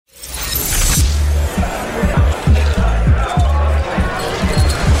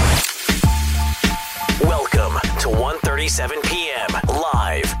1:37 p.m.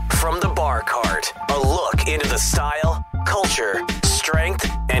 live from the Bar Cart. A look into the style, culture, strength,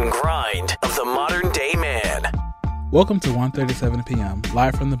 and grind of the modern day man. Welcome to 1:37 p.m.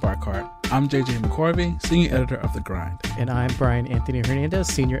 live from the Bar Cart. I'm JJ McCorvey, senior editor of The Grind. And I'm Brian Anthony Hernandez,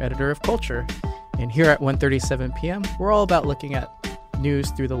 senior editor of Culture. And here at 1:37 p.m., we're all about looking at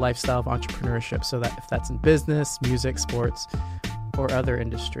news through the lifestyle of entrepreneurship, so that if that's in business, music, sports, or other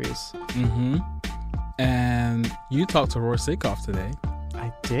industries. Mm-hmm. And you talked to Roy Sekoff today.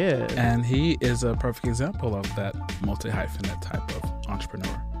 I did. And he is a perfect example of that multi-hyphenate type of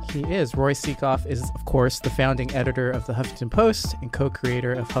entrepreneur. He is. Roy Sekoff is, of course, the founding editor of the Huffington Post and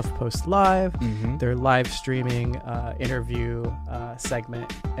co-creator of HuffPost Live, their live streaming interview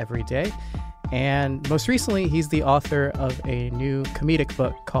segment every day. And most recently, he's the author of a new comedic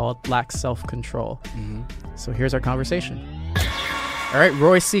book called Lack Self-Control. So here's our conversation. All right,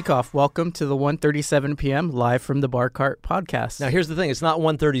 Roy Sekoff, welcome to the 1:37 p.m. live from the Bar Cart podcast. Now, here's the thing. It's not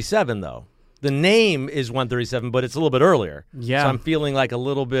 1:37, though. The name is 1:37, but it's a little bit earlier. Yeah. So I'm feeling like a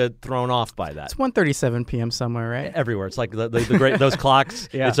little bit thrown off by that. It's 1:37 p.m. somewhere, right? Everywhere. It's like the great those clocks.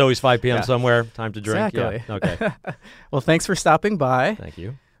 Yeah. It's always 5 p.m. Yeah. somewhere. Time to drink. Exactly. Yeah. Okay. Well, thanks for stopping by. Thank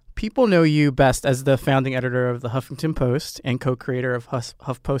you. People know you best as the founding editor of the Huffington Post and co-creator of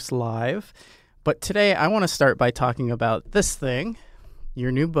HuffPost Live. But today I want to start by talking about this thing,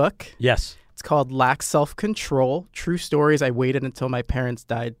 your new book. Yes. It's called Lack Self-Control, True Stories I Waited Until My Parents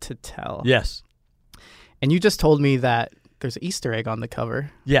Died to Tell. Yes. And you just told me that there's an Easter egg on the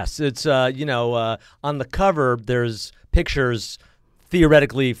cover. Yes. It's, on the cover, there's pictures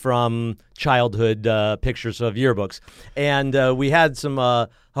theoretically from childhood pictures of yearbooks. And we had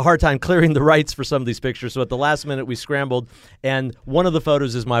a hard time clearing the rights for some of these pictures. So at the last minute, we scrambled. And one of the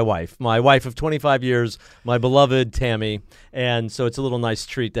photos is my wife of 25 years, my beloved Tammy. And so it's a little nice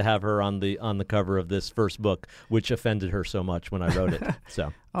treat to have her on the cover of this first book, which offended her so much when I wrote it.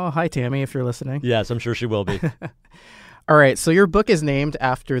 So. Oh, hi, Tammy, if you're listening. Yes, I'm sure she will be. All right, so your book is named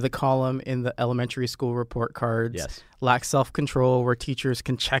after the column in the elementary school report cards, Yes. Lack Self-Control, where teachers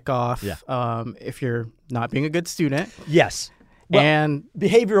can check off if you're not being a good student. Yes. Well, and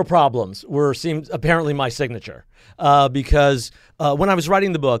behavioral problems seemed apparently my signature because when I was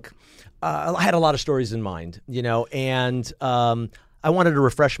writing the book, I had a lot of stories in mind, and I wanted to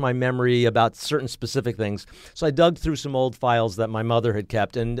refresh my memory about certain specific things. So I dug through some old files that my mother had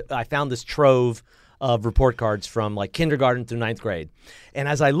kept, and I found this trove of report cards from like kindergarten through ninth grade. And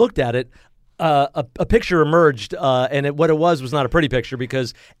as I looked at it, a picture emerged, and what it was not a pretty picture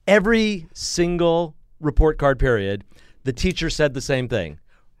because every single report card period, the teacher said the same thing.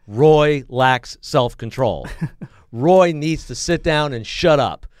 Roy lacks self-control. Roy needs to sit down and shut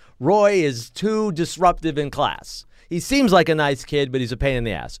up. Roy is too disruptive in class. He seems like a nice kid, but he's a pain in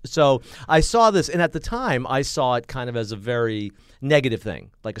the ass. So I saw this, and at the time, I saw it kind of as a very negative thing,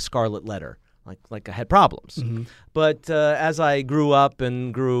 like a scarlet letter. Like I had problems. But as I grew up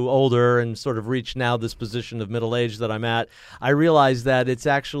and grew older and sort of reached now this position of middle age that I'm at, I realized that it's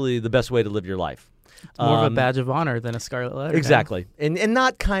actually the best way to live your life. more of a badge of honor than a scarlet letter. Exactly. And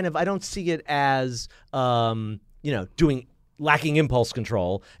not kind of, I don't see it as, lacking impulse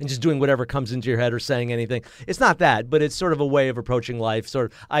control and just doing whatever comes into your head or saying anything. It's not that, but it's sort of a way of approaching life.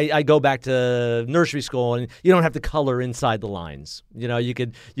 I go back to nursery school, and you don't have to color inside the lines. You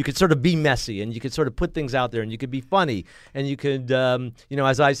could sort of be messy, and you could sort of put things out there, and you could be funny, and you could,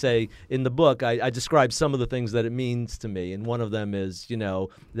 as I say in the book, I describe some of the things that it means to me, and one of them is,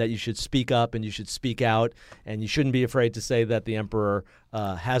 that you should speak up and you should speak out, and you shouldn't be afraid to say that the emperor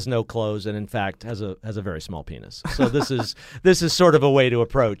has no clothes and in fact has a very small penis. So this is sort of a way to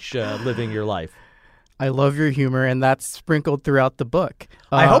approach living your life. I love your humor, and that's sprinkled throughout the book.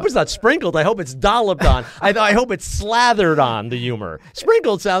 I hope it's not sprinkled. I hope it's dolloped on. I hope it's slathered on the humor.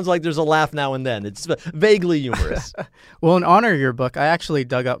 Sprinkled sounds like there's a laugh now and then. It's vaguely humorous. Well, in honor of your book, I actually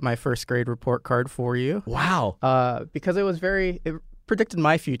dug up my first grade report card for you. Wow. Because it predicted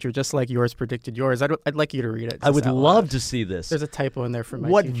my future just like yours predicted yours. I'd like you to read it. I would love to see this. There's a typo in there for my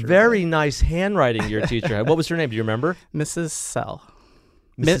What teacher. very nice handwriting your teacher had. What was her name? Do you remember? Mrs. Sell.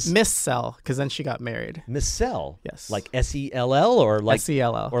 Mrs. Miss Sell, because then she got married. Miss Sell. Yes. Like S-E-L-L or like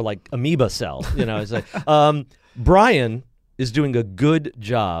S-E-L-L. or like amoeba cell. It's like Brian is doing a good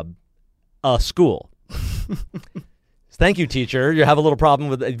job. School. Thank you, teacher. You have a little problem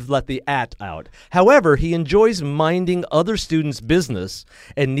with let the at out. However, he enjoys minding other students' business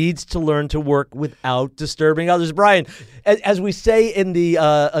and needs to learn to work without disturbing others. Brian, as we say in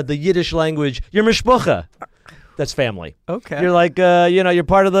the Yiddish language, you're mishpucha. That's family. Okay. You're like, you're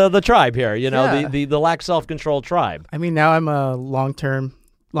part of the tribe here. Yeah. The lack self-control tribe. I mean, now I'm a long-term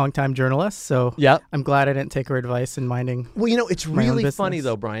longtime journalist, so Yep. I'm glad I didn't take her advice in minding. Well, it's my own really business. funny,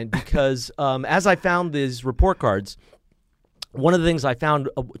 though, Brian, because as I found these report cards, one of the things I found,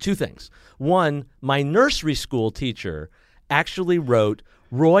 two things. One, my nursery school teacher actually wrote,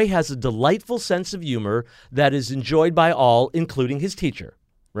 Roy has a delightful sense of humor that is enjoyed by all, including his teacher,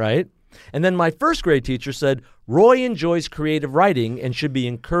 right? And then my first grade teacher said, Roy enjoys creative writing and should be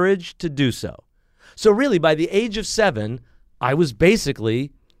encouraged to do so. So really, by the age of 7, I was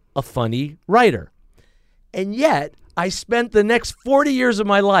basically a funny writer. And yet, I spent the next 40 years of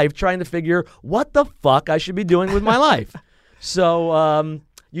my life trying to figure what the fuck I should be doing with my life. So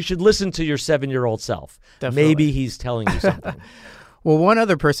you should listen to your 7-year-old self. Definitely. Maybe he's telling you something. Well, one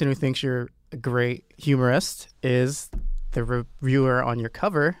other person who thinks you're a great humorist is the reviewer on your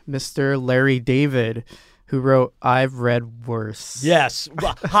cover, Mr. Larry David, who wrote, I've read worse. Yes,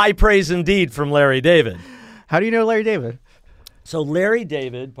 high praise indeed from Larry David. How do you know Larry David? So Larry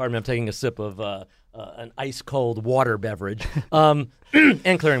David, pardon me, I'm taking a sip of an ice-cold water beverage and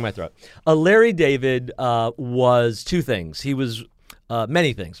clearing my throat. Larry David was two things. He was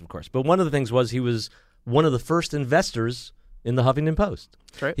many things, of course, but one of the things was he was one of the first investors in the Huffington Post.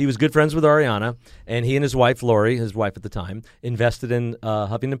 That's right. He was good friends with Ariana, and he and his wife, Lori, his wife at the time, invested in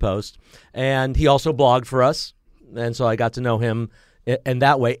Huffington Post. And he also blogged for us, and so I got to know him in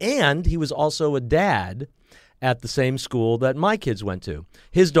that way. And he was also a dad at the same school that my kids went to.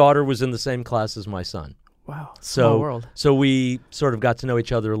 His daughter was in the same class as my son. Wow, small world. So we sort of got to know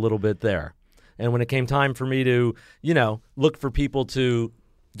each other a little bit there. And when it came time for me to, look for people to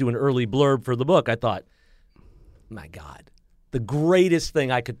do an early blurb for the book, I thought, my God, the greatest thing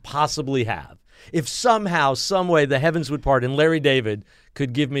I could possibly have. If somehow, some way, the heavens would part and Larry David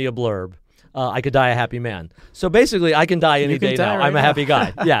could give me a blurb, I could die a happy man. So basically, I can die any day now. Right I'm a happy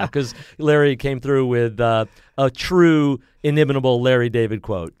guy. Yeah, because Larry came through with a true, inimitable Larry David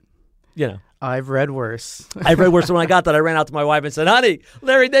quote. I've read worse. I've read worse. When I got that, I ran out to my wife and said, honey,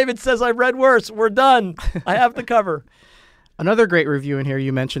 Larry David says I've read worse. We're done. I have the cover. Another great review in here,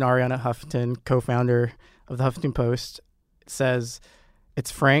 you mentioned Ariana Huffington, co-founder of the Huffington Post. It says, it's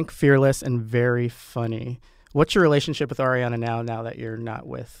frank, fearless, and very funny. What's your relationship with Ariana now that you're not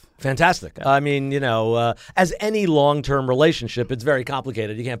with? Fantastic. I mean, as any long-term relationship, it's very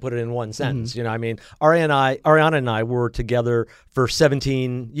complicated. You can't put it in one sentence. Ariana and I were together for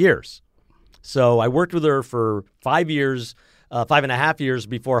 17 years. So I worked with her for 5 years, 5.5 years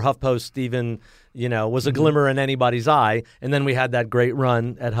before HuffPost even, was a glimmer in anybody's eye. And then we had that great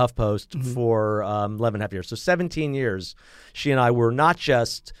run at HuffPost for 11.5 years. So 17 years, she and I were not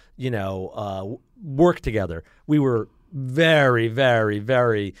just, work together. We were very, very,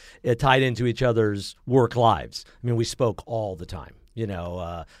 very tied into each other's work lives. I mean, we spoke all the time,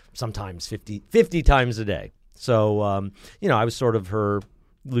 sometimes 50 times a day. So, I was sort of her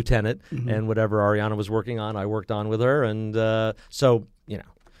lieutenant, and whatever Ariana was working on, I worked on with her. And so,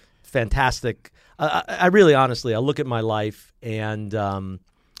 fantastic. I really, honestly, I look at my life, and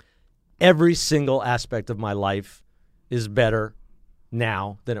every single aspect of my life is better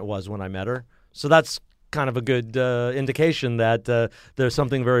now than it was when I met her. So that's kind of a good indication that there's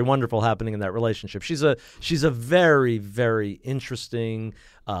something very wonderful happening in that relationship. She's a very, very interesting,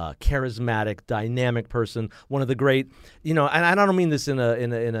 charismatic, dynamic person. One of the great, and I don't mean this in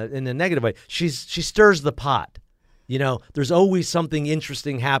a negative way. She stirs the pot. There's always something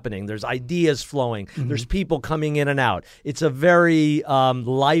interesting happening. There's ideas flowing. There's people coming in and out. It's a very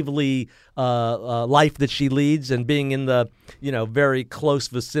lively life that she leads, and being in the very close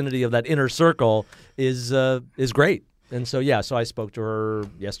vicinity of that inner circle is great. And so so I spoke to her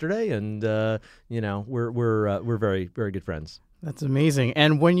yesterday, and we're very, very good friends. That's amazing.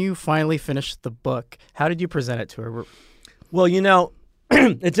 And when you finally finished the book, how did you present it to her? Well,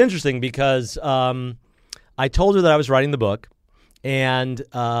 it's interesting because I told her that I was writing the book, and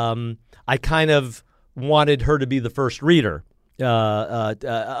I kind of wanted her to be the first reader of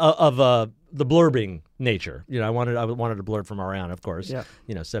the blurbing nature. I wanted a blurb from Ariana, of course. Yeah.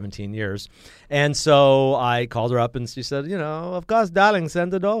 17 years, and so I called her up, and she said, of course, darling,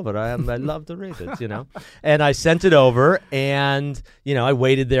 send it over. I'd love to read it. And I sent it over, and I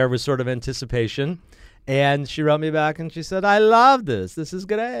waited there with sort of anticipation, and she wrote me back, and she said, I love this. This is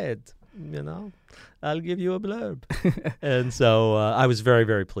great. I'll give you a blurb. And so I was very,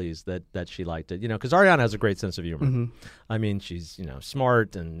 very pleased that she liked it, because Ariana has a great sense of humor. I mean, she's,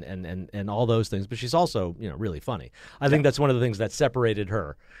 smart and all those things, but she's also, really funny. I think that's one of the things that separated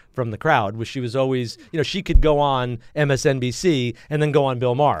her from the crowd, was she was always, she could go on MSNBC and then go on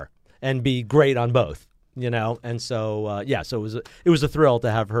Bill Maher and be great on both, and so, so it was a thrill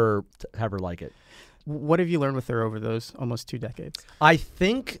to have her like it. What have you learned with her over those almost 2 decades? I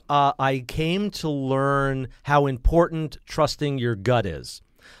think I came to learn how important trusting your gut is,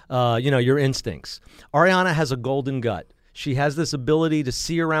 your instincts. Ariana has a golden gut. She has this ability to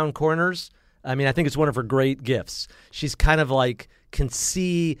see around corners. I mean, I think it's one of her great gifts. She's kind of like can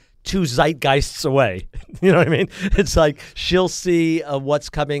see 2 zeitgeists away. You know what I mean? It's like she'll see what's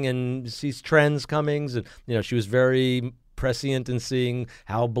coming and sees trends coming. And, she was very prescient in seeing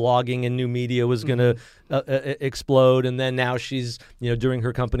how blogging and new media was going to explode. And then now she's, doing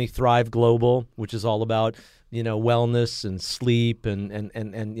her company Thrive Global, which is all about, wellness and sleep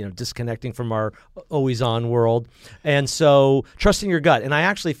and disconnecting from our always on world. And so trusting your gut. And I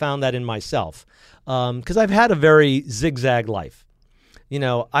actually found that in myself because I've had a very zigzag life.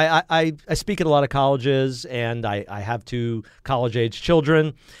 I speak at a lot of colleges, and I have 2 college-age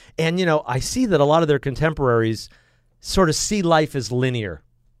children. And, I see that a lot of their contemporaries sort of see life as linear.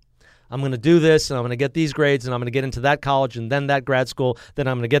 I'm going to do this, and I'm going to get these grades, and I'm going to get into that college, and then that grad school, then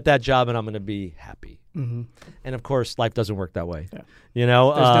I'm going to get that job, and I'm going to be happy. Mm-hmm. And, of course, life doesn't work that way. Yeah. There's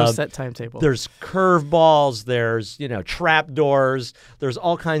no set timetable. There's curveballs. There's, trap doors. There's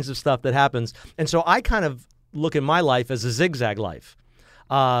all kinds of stuff that happens. And so I kind of look at my life as a zigzag life.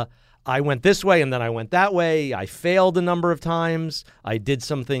 I went this way and then I went that way. I failed a number of times. I did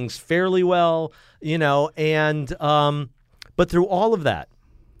some things fairly well, but through all of that,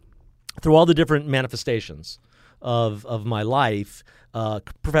 through all the different manifestations of my life,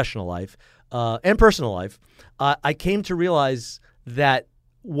 professional life, and personal life, I came to realize that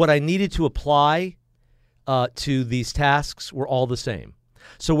what I needed to apply to these tasks were all the same.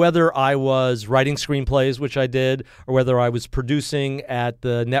 So whether I was writing screenplays, which I did, or whether I was producing at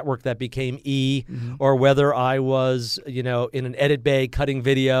the network that became E, or whether I was, in an edit bay cutting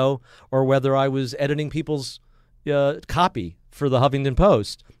video, or whether I was editing people's copy for the Huffington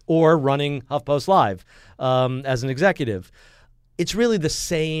Post, or running HuffPost Live as an executive, it's really the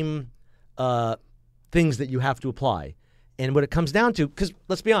same things that you have to apply. And what it comes down to, because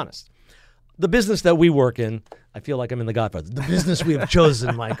let's be honest, the business that we work in, I feel like I'm in The Godfather. The business we have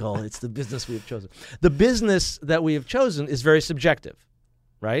chosen, Michael. It's the business we have chosen. The business that we have chosen is very subjective,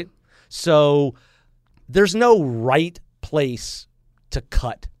 right? So there's no right place to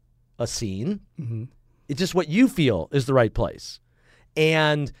cut a scene. Mm-hmm. It's just what you feel is the right place.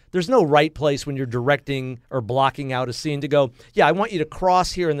 And there's no right place when you're directing or blocking out a scene to go, yeah, I want you to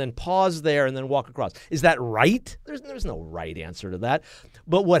cross here and then pause there and then walk across. Is that right? There's no right answer to that.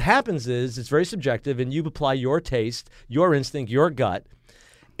 But what happens is it's very subjective, and you apply your taste, your instinct, your gut.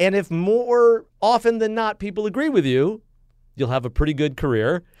 And if more often than not people agree with you, you'll have a pretty good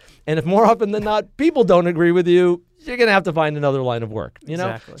career. And if more often than not people don't agree with you, you're going to have to find another line of work.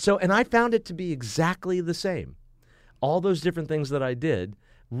 Exactly. So, and I found it to be exactly the same. All those different things that I did,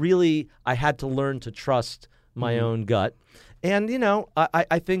 really, I had to learn to trust my own gut. And,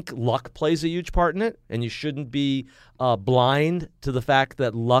 I think luck plays a huge part in it, and you shouldn't be blind to the fact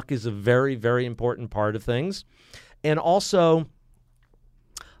that luck is a very, very important part of things. And also,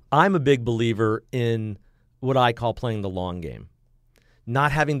 I'm a big believer in what I call playing the long game.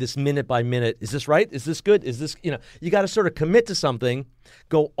 Not having this minute by minute, is this right? Is this good? Is this, you got to sort of commit to something,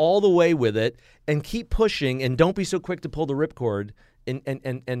 go all the way with it, and keep pushing, and don't be so quick to pull the ripcord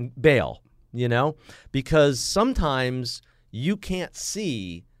and bail, because sometimes you can't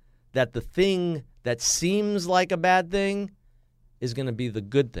see that the thing that seems like a bad thing is going to be the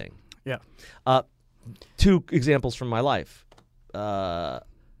good thing. Yeah. 2 examples from my life. I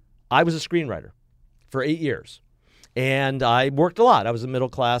was a screenwriter for 8 years. And I worked a lot. I was a middle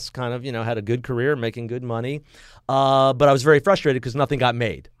class kind of, had a good career, making good money. But I was very frustrated because nothing got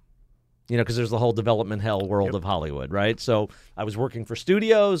made, because there's the whole development hell world of Hollywood, right? So I was working for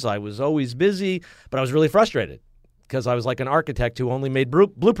studios. I was always busy, but I was really frustrated because I was like an architect who only made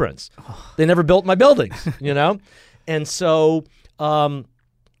blueprints. They never built my buildings, And so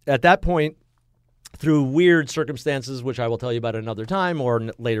at that point, through weird circumstances, which I will tell you about another time or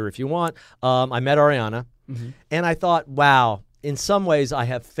later if you want, I met Ariana. Mm-hmm. And I thought, wow, in some ways I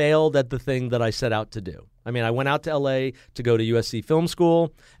have failed at the thing that I set out to do. I mean, I went out to L.A. to go to USC Film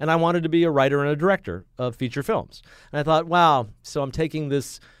School, and I wanted to be a writer and a director of feature films. And I thought, wow, so I'm taking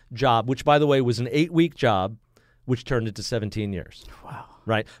this job, which, by the way, was an 8-week job, which turned into 17 years. Wow.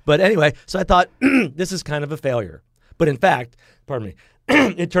 Right? But anyway, so I thought, this is kind of a failure. But in fact,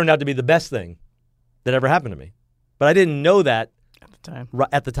 it turned out to be the best thing that ever happened to me. But I didn't know that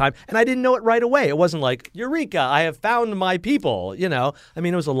at the time. And I didn't know it right away. It wasn't like, Eureka, I have found my people, I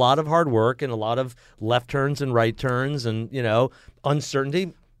mean, it was a lot of hard work and a lot of left turns and right turns and,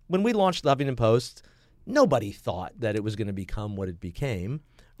 uncertainty. When we launched the Huffington Post, nobody thought that it was going to become what it became,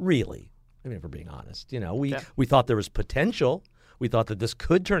 really. I mean, if we're being honest, we thought there was potential. We thought that this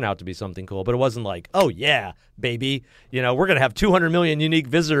could turn out to be something cool, but it wasn't like, oh yeah, baby, we're going to have 200 million unique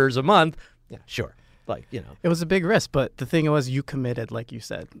visitors a month. Yeah, sure. It was a big risk, but the thing was you committed, like you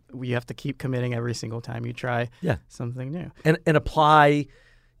said. You have to keep committing every single time you try something new. And apply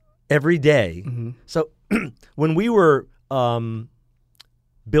every day. Mm-hmm. So when we were building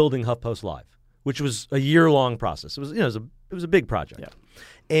HuffPost Live, which was a year-long process, it was a big project. Yeah.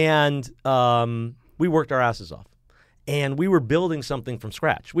 And we worked our asses off. And we were building something from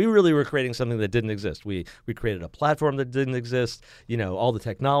scratch. We really were creating something that didn't exist. We created a platform that didn't exist, all the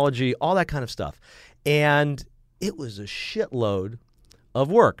technology, all that kind of stuff. And it was a shitload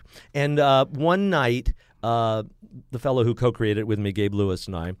of work. And one night, the fellow who co-created it with me, Gabe Lewis,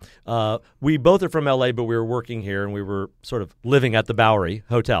 and I, we both are from L.A., but we were working here, and we were sort of living at the Bowery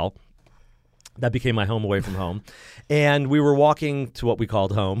Hotel. That became my home away from home. And we were walking to what we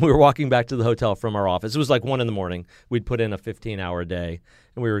called home. We were walking back to the hotel from our office. It was like 1 a.m. We'd put in a 15-hour day,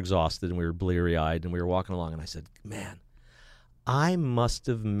 and we were exhausted, and we were bleary-eyed, and we were walking along, and I said, man, I must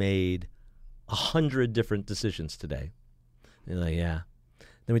have made 100 different decisions today. And they're like, yeah.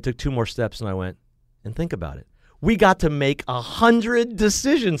 Then we took 2 more steps, and I went, and think about it. We got to make 100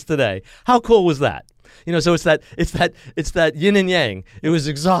 decisions today. How cool was that? So it's that yin and yang. It was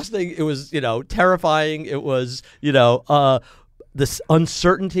exhausting. It was, terrifying. It was, this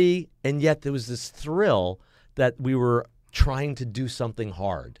uncertainty, and yet there was this thrill that we were trying to do something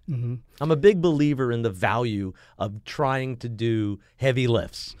hard. Mm-hmm. I'm a big believer in the value of trying to do heavy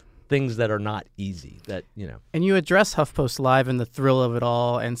lifts, things that are not easy. And you address HuffPost Live and the thrill of it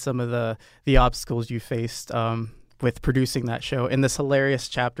all, and some of the obstacles you faced with producing that show in this hilarious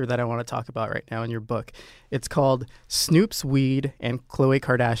chapter that I want to talk about right now in your book. It's called Snoop's Weed and Khloe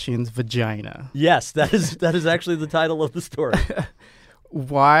Kardashian's Vagina. Yes, that is actually the title of the story.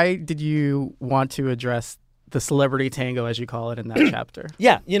 Why did you want to address the celebrity tango, as you call it, in that chapter?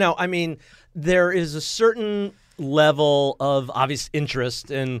 Yeah, there is a certain level of obvious interest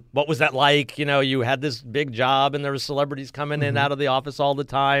in what was that like. You had this big job and there were celebrities coming in and out of the office all the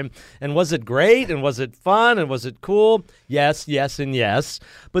time. And was it great? And was it fun? And was it cool? Yes, yes, and yes.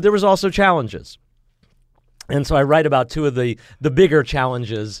 But there was also challenges. And so I write about 2 of the bigger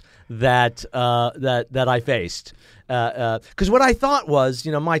challenges that I faced. Because what I thought was,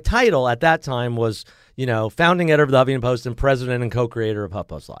 my title at that time was, founding editor of the Huffington Post and president and co-creator of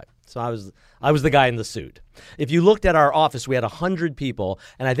HuffPost Live. So I was the guy in the suit. If you looked at our office, we had 100 people,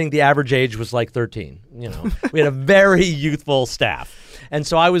 and I think the average age was like 13. We had a very youthful staff. And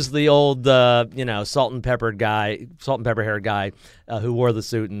so I was the old, salt and pepper haired guy who wore the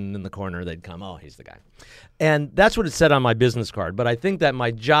suit, and in the corner they'd come, oh, he's the guy. And that's what it said on my business card. But I think that my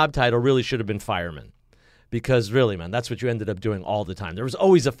job title really should have been fireman, because really, man, that's what you ended up doing all the time. There was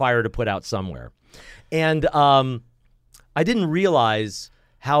always a fire to put out somewhere. And I didn't realize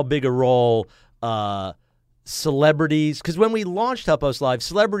how big a role celebrities, because when we launched HuffPost Live,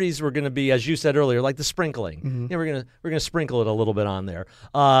 celebrities were going to be, as you said earlier, like the sprinkling. Mm-hmm. We're gonna sprinkle it a little bit on there.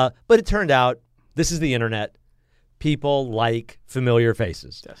 But it turned out this is the internet. People like familiar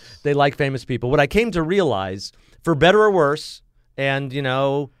faces. Yes. They like famous people. What I came to realize, for better or worse, and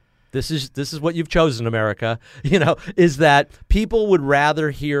this is what you've chosen, America, is that people would rather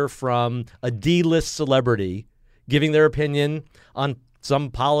hear from a D-list celebrity giving their opinion on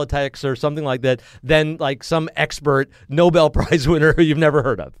some politics or something like that than like some expert Nobel Prize winner who you've never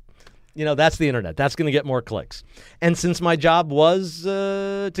heard of. That's the internet. That's going to get more clicks. And since my job was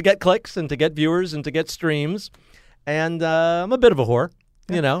to get clicks and to get viewers and to get streams, and I'm a bit of a whore,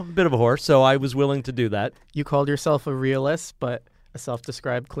 a bit of a whore, so I was willing to do that. You called yourself a realist, but a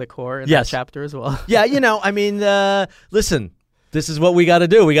self-described click whore in Yes. that chapter as well. Yeah, listen, this is what we got to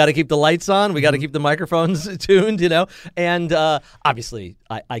do. We got to keep the lights on. We got to keep the microphones tuned, And obviously,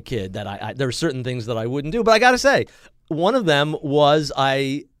 I kid that there are certain things that I wouldn't do. But I got to say, one of them was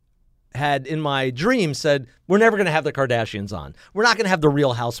I had in my dream said, we're never going to have the Kardashians on. We're not going to have the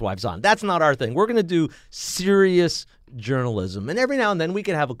Real Housewives on. That's not our thing. We're going to do serious journalism. And every now and then we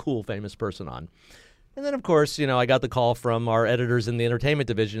could have a cool, famous person on. And then, of course, I got the call from our editors in the entertainment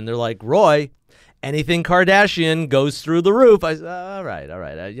division. And they're like, Roy, anything Kardashian goes through the roof. I said, all right.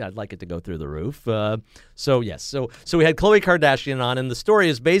 I'd like it to go through the roof. So we had Khloe Kardashian on, and the story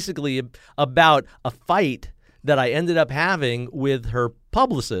is basically about a fight that I ended up having with her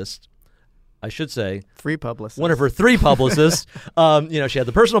publicist. I should say 3 publicists. One of her 3 publicists. She had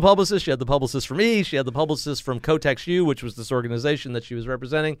the personal publicist, she had the publicist from E, she had the publicist from Kotex U, which was this organization that she was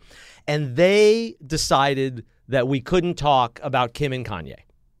representing, and they decided that we couldn't talk about Kim and Kanye.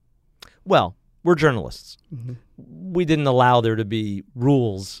 Well, we're journalists. Mm-hmm. We didn't allow there to be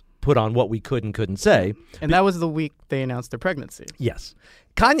rules put on what we could and couldn't say. And that was the week they announced their pregnancy. Yes.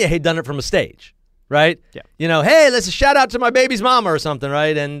 Kanye had done it from a stage, right? Yeah. You know, hey, let's shout out to my baby's mama or something,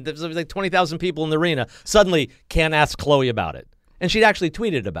 right? And there was like 20,000 people in the arena. Suddenly, can't ask Khloe about it. And she'd actually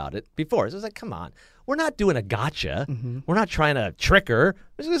tweeted about it before. So I was like, come on. We're not doing a gotcha. We're not trying to trick her.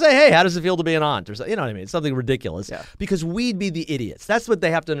 We're just going to say, hey, how does it feel to be an aunt? Or something. You know what I mean? It's something ridiculous. Yeah. Because we'd be the idiots. That's what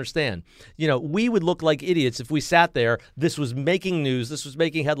they have to understand. You know, we would look like idiots if we sat there, this was making news, this was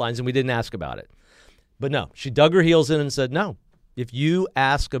making headlines, and we didn't ask about it. But no, she dug her heels in and said, no, if you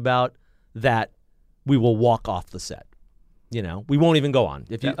ask about that, we will walk off the set. You know, we won't even go on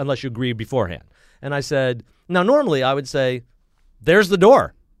unless you agree beforehand. And I said, now, normally I would say, there's the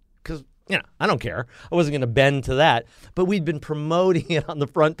door. Because, you know, I don't care. I wasn't going to bend to that. But we'd been promoting it on the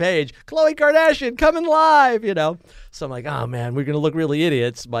front page. Khloe Kardashian coming live, you know. So I'm like, oh, man, we're going to look really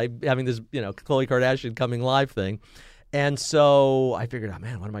idiots by having this, you know, Khloe Kardashian coming live thing. And so I figured, oh,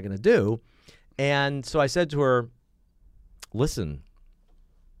 man, what am I going to do? And so I said to her, listen,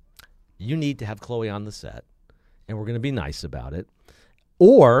 you need to have Khloe on the set, and we're going to be nice about it.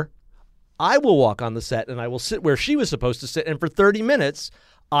 Or I will walk on the set, and I will sit where she was supposed to sit, and for 30 minutes,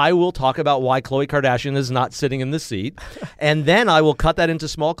 I will talk about why Khloe Kardashian is not sitting in the seat, and then I will cut that into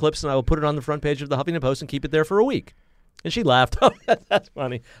small clips, and I will put it on the front page of the Huffington Post and keep it there for a week. And she laughed. Oh, that's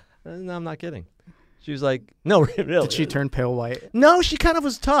funny. No, I'm not kidding. She was like, no, really. Did she turn pale white? No, she kind of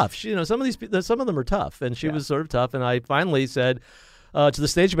was tough. She, you know, some of them are tough, and she was sort of tough. And I finally said to the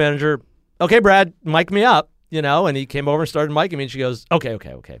stage manager, okay, Brad, mic me up, you know, and he came over and started micing me, and she goes, okay.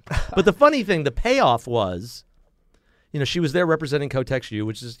 But the funny thing, the payoff was, you know, she was there representing Kotex U,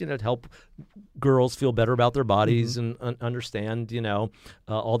 which is, you know, to help girls feel better about their bodies and understand, you know,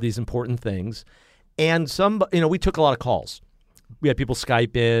 all these important things. And you know, we took a lot of calls. We had people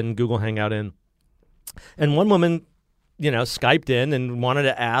Skype in, Google Hangout in. And one woman, you know, Skyped in and wanted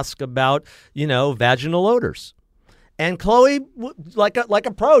to ask about, you know, vaginal odors. And Khloe, like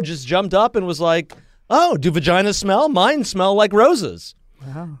a pro, just jumped up and was like, oh, do vaginas smell? Mine smell like roses.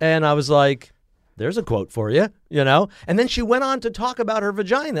 Wow. And I was like, there's a quote for you, you know. And then she went on to talk about her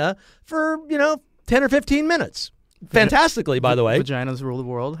vagina for, you know, 10 or 15 minutes. Fantastically, by the way. Vaginas rule the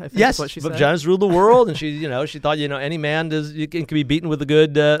world, I think yes, is what she said. vaginas rule the world. And she, you know, she thought, you know, any man can be beaten with a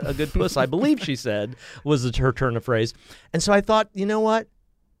good puss, I believe she said, was her turn of phrase. And so I thought, you know what?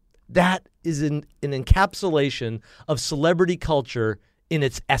 That is an encapsulation of celebrity culture in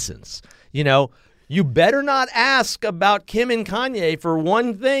its essence. You know, you better not ask about Kim and Kanye for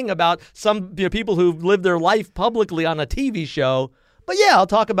one thing about some, you know, people who've lived their life publicly on a TV show. But yeah, I'll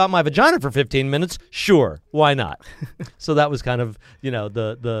talk about my vagina for 15 minutes. Sure, why not? So that was kind of, you know,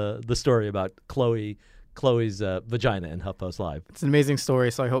 the story about Khloe's vagina in HuffPost Live. It's an amazing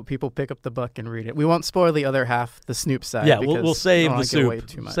story, so I hope people pick up the book and read it. We won't spoil the other half, the Snoop side. Yeah, we'll save the soup. Away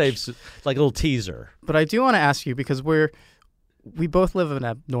too much. Save like a little teaser. But I do want to ask you, because we both live an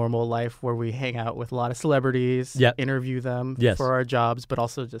abnormal life where we hang out with a lot of celebrities, interview them for our jobs, but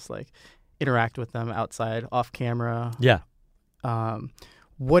also just like interact with them outside, off camera. Yeah.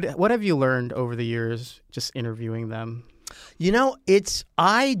 What have you learned over the years just interviewing them? You know,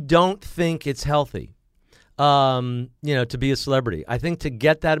 I don't think it's healthy, you know, to be a celebrity. I think to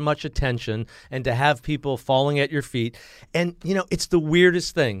get that much attention and to have people falling at your feet. And, you know, it's the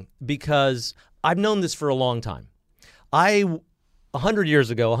weirdest thing because I've known this for a long time. 100 years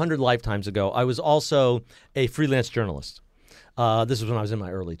ago, 100 lifetimes ago, I was also a freelance journalist. This was when I was in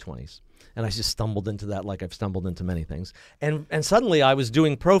my early 20s. And I just stumbled into that like I've stumbled into many things. And suddenly I was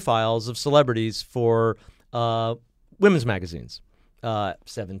doing profiles of celebrities for women's magazines,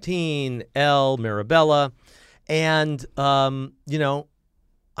 17, Elle, Mirabella. And, you know,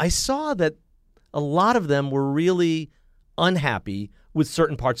 I saw that a lot of them were really unhappy with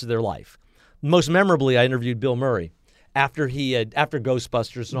certain parts of their life. Most memorably, I interviewed Bill Murray after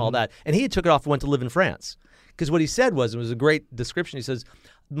Ghostbusters and all that. And he took it off and went to live in France. Because what he said was, it was a great description. He says,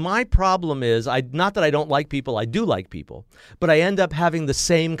 my problem is, not that I don't like people, I do like people, but I end up having the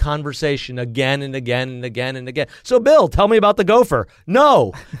same conversation again and again and again and again. So, Bill, tell me about the gopher.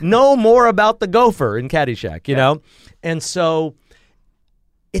 No more about the gopher in Caddyshack, you know? And so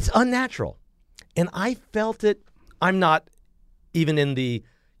it's unnatural. And I felt it. I'm not even in the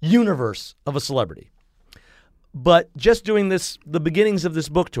universe of a celebrity. But just doing the beginnings of this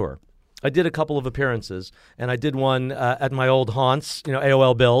book tour, I did a couple of appearances, and I did one at my old haunts, you know,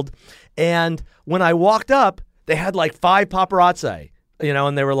 AOL Build. And when I walked up, they had like 5 paparazzi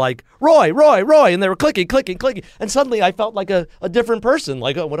and they were like, Roy, and they were clicking. And suddenly I felt like a different person.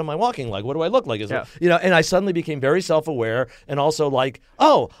 Like, oh, what am I walking like? What do I look like? And I suddenly became very self-aware and also like,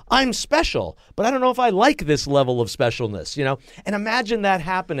 oh, I'm special, but I don't know if I like this level of specialness, And imagine that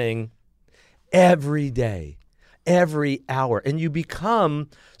happening every day, every hour. And you become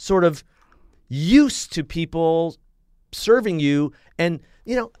sort of used to people serving you, and,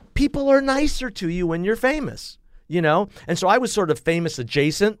 people are nicer to you when you're famous. And so I was sort of famous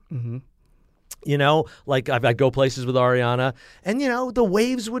adjacent, like I'd go places with Ariana, and, the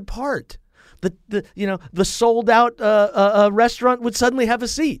waves would part. The sold out restaurant would suddenly have a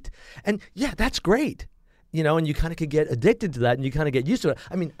seat. And yeah, that's great. And you kind of could get addicted to that, and you kind of get used to it.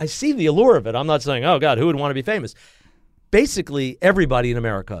 I mean, I see the allure of it. I'm not saying, oh God, who would want to be famous? Basically, everybody in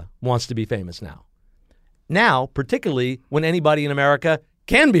America wants to be famous now. Now, particularly when anybody in America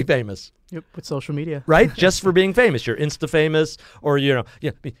can be famous. Yep, with social media. Right? Just for being famous. You're Insta famous, or, you're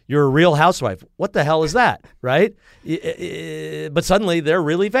a Real Housewife. What the hell is that? Right? But suddenly they're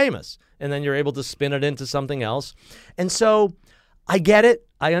really famous. And then you're able to spin it into something else. And so I get it.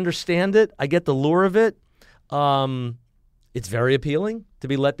 I understand it. I get the lure of it. It's very appealing to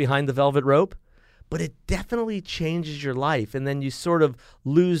be let behind the velvet rope. But it definitely changes your life. And then you sort of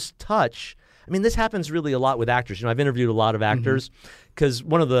lose touch. I mean, this happens really a lot with actors. I've interviewed a lot of actors because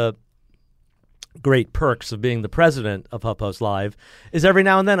one of the great perks of being the president of HuffPost Live is every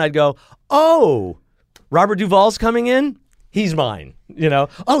now and then I'd go, oh, Robert Duvall's coming in? He's mine.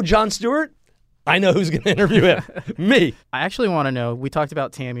 Oh, Jon Stewart? I know who's going to interview him. Me. I actually want to know, we talked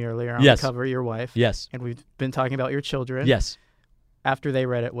about Tammy earlier on the cover, your wife. Yes. And we've been talking about your children. Yes. After they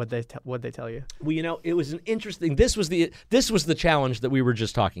read it, what'd they tell you? Well, it was an interesting. This was the challenge that we were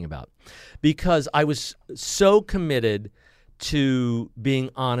just talking about, because I was so committed to being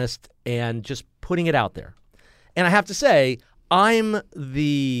honest and just putting it out there. And I have to say, I'm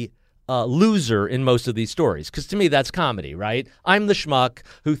the loser in most of these stories, because to me that's comedy, right? I'm the schmuck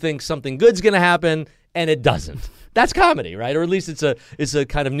who thinks something good's going to happen and it doesn't. That's comedy, right? Or at least it's a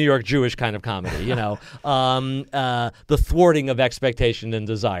kind of New York Jewish kind of comedy, the thwarting of expectation and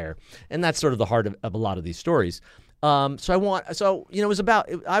desire, and that's sort of the heart of a lot of these stories. It was about.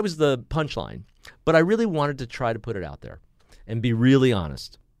 I was the punchline, but I really wanted to try to put it out there and be really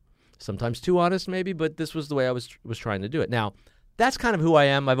honest. Sometimes too honest, maybe, but this was the way I was trying to do it. Now, that's kind of who I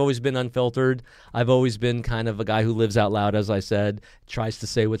am. I've always been unfiltered. I've always been kind of a guy who lives out loud, as I said, tries to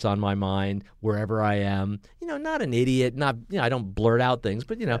say what's on my mind wherever I am. Not an idiot. Not I don't blurt out things,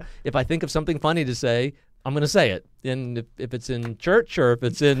 but if I think of something funny to say, I'm going to say it. And if it's in church, or if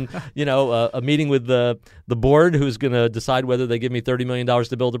it's in a meeting with the board who's going to decide whether they give me $30 million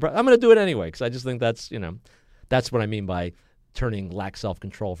to build I'm going to do it anyway, because I just think that's what I mean by turning lack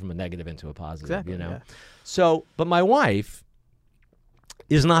self-control from a negative into a positive. Exactly, yeah. So, but my wife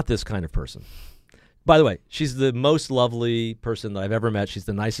is not this kind of person. By the way, she's the most lovely person that I've ever met. She's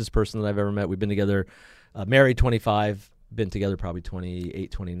the nicest person that I've ever met. We've been together, married 25, been together probably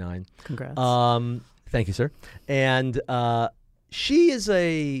 28, 29. Congrats. Thank you, sir. And she is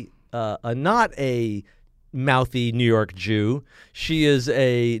not a mouthy New York Jew. She is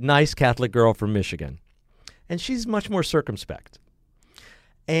a nice Catholic girl from Michigan. And she's much more circumspect.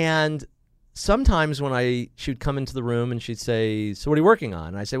 And sometimes when she would come into the room and she'd say, so what are you working on?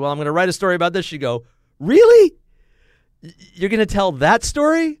 And I say, well, I'm going to write a story about this. She'd go, really? You're going to tell that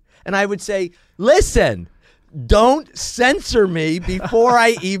story? And I would say, listen, don't censor me before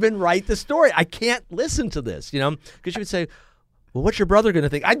I even write the story. I can't listen to this, because she would say, well, what's your brother going to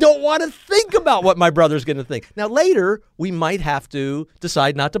think? I don't want to think about what my brother's going to think. Now, later, we might have to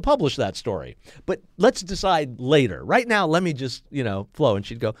decide not to publish that story. But let's decide later. Right now, let me just, flow. And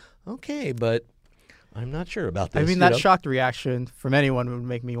she'd go, okay, but I'm not sure about this. I mean, that shocked reaction from anyone would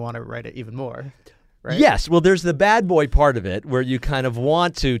make me want to write it even more. Right? Yes. Well, there's the bad boy part of it where you kind of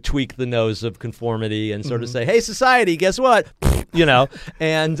want to tweak the nose of conformity and sort of say, hey, society, guess what?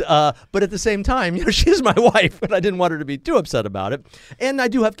 And but at the same time, she's my wife, and I didn't want her to be too upset about it. And I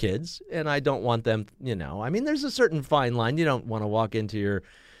do have kids, and I don't want them, I mean, there's a certain fine line. You don't want to walk into your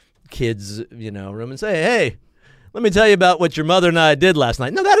kids, room and say, hey, let me tell you about what your mother and I did last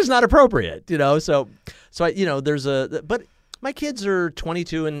night. No, that is not appropriate, So there's but my kids are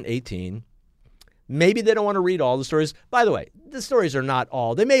 22 and 18. Maybe they don't want to read all the stories. By the way, the stories are not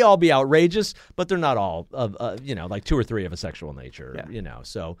all. They may all be outrageous, but they're not all of, like 2 or 3 of a sexual nature,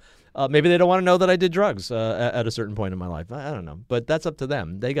 So maybe they don't want to know that I did drugs at a certain point in my life. I don't know. But that's up to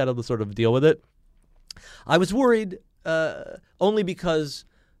them. They got to sort of deal with it. I was worried only because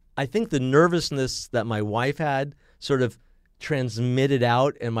I think the nervousness that my wife had sort of transmitted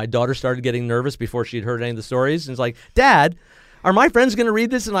out, and my daughter started getting nervous before she'd heard any of the stories. And it's like, Dad, are my friends going to read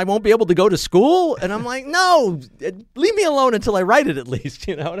this and I won't be able to go to school? And I'm like, no, leave me alone until I write it at least.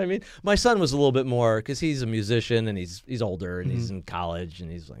 You know what I mean? My son was a little bit more, because he's a musician and he's older and he's in college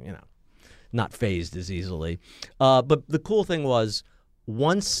and he's like, not fazed as easily. But the cool thing was,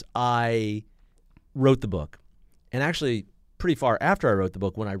 once I wrote the book, and actually pretty far after I wrote the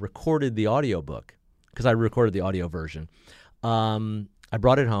book, when I recorded the audio book, because I recorded the audio version, I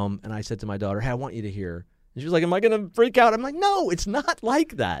brought it home and I said to my daughter, hey, I want you to hear. And she was like, am I going to freak out? I'm like, no, it's not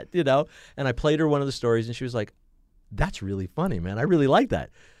like that, And I played her one of the stories and she was like, that's really funny, man. I really like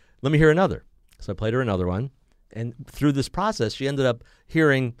that. Let me hear another. So I played her another one. And through this process, she ended up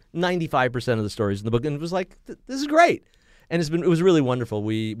hearing 95% of the stories in the book and was like, this is great. And it was really wonderful.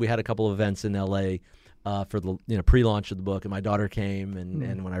 We had a couple of events in LA for the pre-launch of the book, and my daughter came,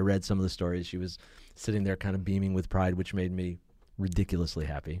 and when I read some of the stories, she was sitting there kind of beaming with pride, which made me ridiculously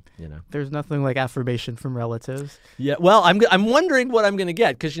happy. There's nothing like affirmation from relatives. Yeah, well, I'm wondering what I'm going to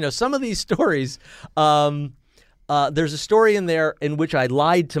get, because some of these stories, there's a story in there in which I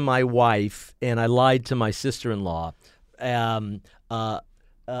lied to my wife and I lied to my sister-in-law about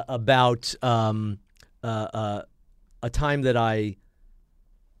a time that I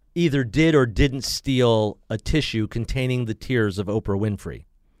either did or didn't steal a tissue containing the tears of Oprah Winfrey.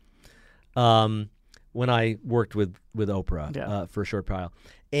 When I worked with Oprah for a short while.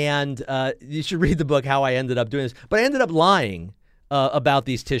 And you should read the book, how I ended up doing this. But I ended up lying about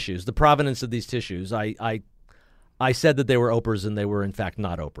these tissues, the provenance of these tissues. I said that they were Oprah's, and they were, in fact,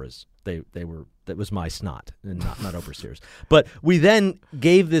 not Oprah's. That was my snot and not Oprah's tears. But we then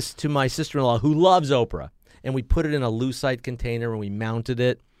gave this to my sister-in-law, who loves Oprah. And we put it in a lucite container and we mounted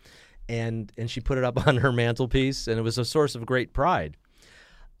it, and she put it up on her mantelpiece, and it was a source of great pride.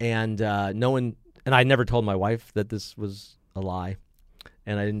 And I never told my wife that this was a lie,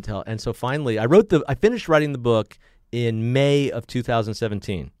 and I didn't tell. And so finally, I finished writing the book in May of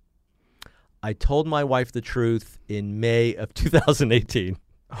 2017. I told my wife the truth in May of 2018.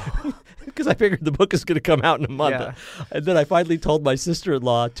 Because I figured the book is going to come out in a month. Yeah. And then I finally told my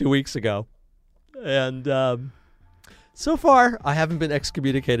sister-in-law 2 weeks ago. And so far, I haven't been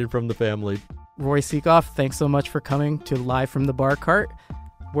excommunicated from the family. Roy Sekoff, thanks so much for coming to Live from the Bar Cart.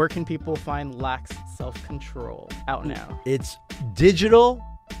 Where can people find Lax Self-Control? Out now. It's digital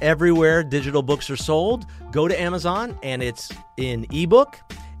everywhere digital books are sold. Go to Amazon, and it's in ebook,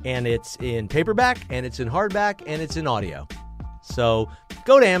 and it's in paperback, and it's in hardback, and it's in audio. So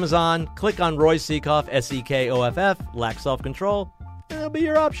go to Amazon, click on Roy Sekoff, Sekoff, Lax Self-Control, and it'll be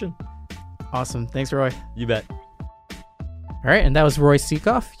your option. Awesome. Thanks, Roy. You bet. All right, and that was Roy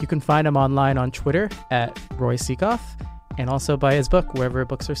Sekoff. You can find him online on Twitter at Roy Sekoff, and also buy his book wherever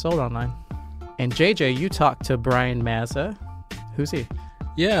books are sold online. And JJ, you talked to Brian Mazza. Who's he?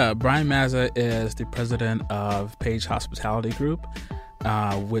 Yeah, Brian Mazza is the president of Page Hospitality Group,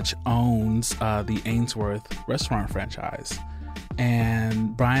 which owns the Ainsworth restaurant franchise.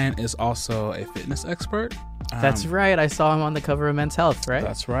 And Brian is also a fitness expert. That's right. I saw him on the cover of Men's Health, right?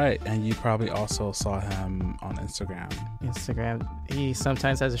 That's right. And you probably also saw him on Instagram. He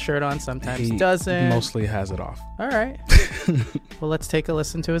sometimes has a shirt on, sometimes he doesn't. Mostly has it off. All right. Well, let's take a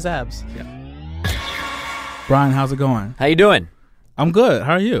listen to his abs. Yeah. Brian, how's it going? How you doing? I'm good.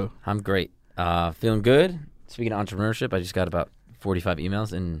 How are you? I'm great. Feeling good. Speaking of entrepreneurship, I just got about 45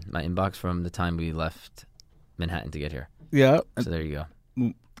 emails in my inbox from the time we left Manhattan to get here. Yeah. So there you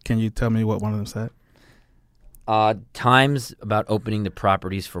go. Can you tell me what one of them said? Times about opening the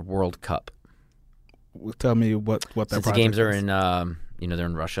properties for World Cup. Tell me what that Since project the games are is. in, they're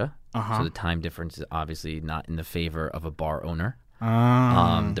in Russia, so the time difference is obviously not in the favor of a bar owner.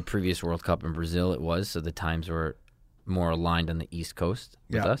 The previous World Cup in Brazil, it was, so the times were more aligned on the East Coast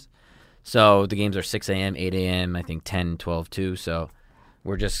with us. So the games are 6 a.m., 8 a.m., I think 10, 12 too. So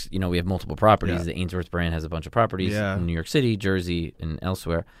we're just, we have multiple properties. Yeah. The Ainsworth brand has a bunch of properties in New York City, Jersey, and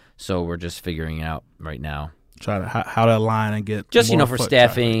elsewhere. So we're just figuring it out right now. Try to how to align and get just more for foot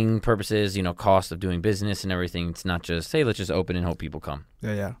staffing purposes, cost of doing business and everything. It's not just, hey, let's just open and hope people come.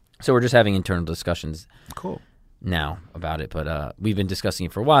 Yeah. So we're just having internal discussions. Cool. Now about it, but we've been discussing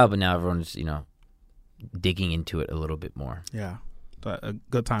it for a while. But now everyone's digging into it a little bit more. Yeah, but a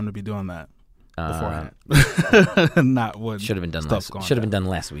good time to be doing that beforehand. Not when should have been done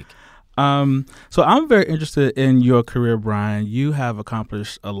last week. So I'm very interested in your career, Brian. You have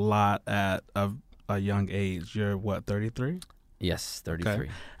accomplished a lot at a young age. You're what, 33? Yes, 33. Okay.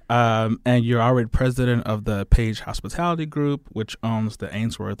 And you're already president of the Page Hospitality Group, which owns the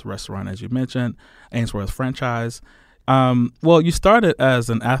Ainsworth restaurant, as you mentioned, Ainsworth franchise. Well, you started as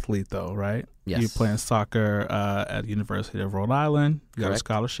an athlete, though, right? Yes. You playing soccer at the University of Rhode Island. You got a Correct.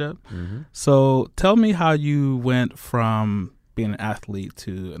 scholarship. Mm-hmm. So tell me how you went from being an athlete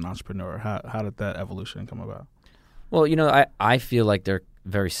to an entrepreneur? How did that evolution come about? Well, I feel like they're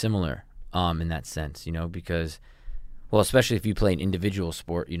very similar in that sense, because, well, especially if you play an individual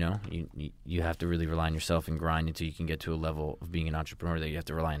sport, you have to really rely on yourself and grind until you can get to a level of being an entrepreneur that you have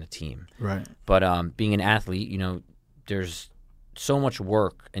to rely on a team. Right. But being an athlete, there's so much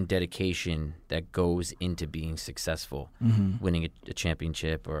work and dedication that goes into being successful, winning a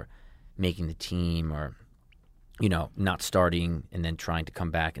championship or making the team or, not starting and then trying to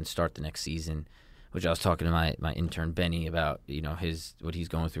come back and start the next season, which I was talking to my intern Benny about, what he's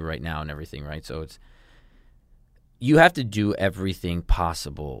going through right now and everything, right? So you have to do everything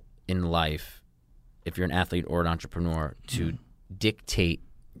possible in life if you're an athlete or an entrepreneur to dictate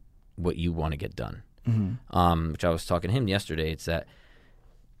what you want to get done. Which I was talking to him yesterday. It's that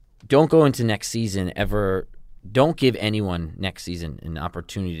don't go into next season don't give anyone next season an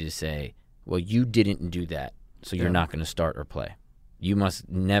opportunity to say, well, you didn't do that, so you're not going to start or play. You must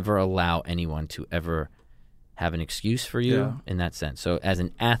never allow anyone to ever have an excuse for you in that sense. So as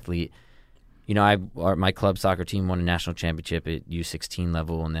an athlete, my club soccer team won a national championship at U16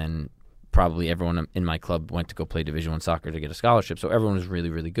 level, and then probably everyone in my club went to go play Division I soccer to get a scholarship. So everyone was really,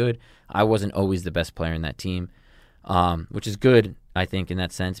 really good. I wasn't always the best player in that team, which is good, I think, in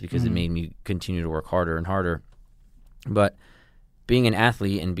that sense, because it made me continue to work harder and harder. But being an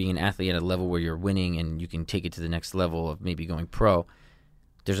athlete and being an athlete at a level where you're winning and you can take it to the next level of maybe going pro,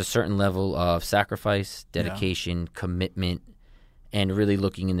 there's a certain level of sacrifice, dedication, commitment, and really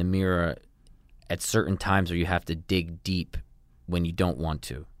looking in the mirror at certain times where you have to dig deep when you don't want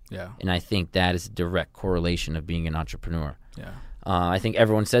to. Yeah. And I think that is a direct correlation of being an entrepreneur. Yeah. I think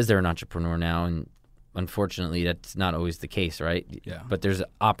everyone says they're an entrepreneur now, and unfortunately that's not always the case, right? Yeah. But there's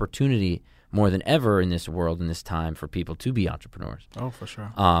opportunity more than ever in this world, in this time, for people to be entrepreneurs. Oh, for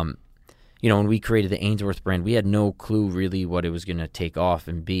sure. When we created the Ainsworth brand, we had no clue really what it was going to take off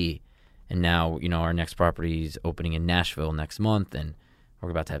and be. And now, our next property is opening in Nashville next month, and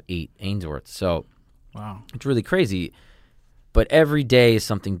we're about to have 8 Ainsworths. So wow, it's really crazy. But every day is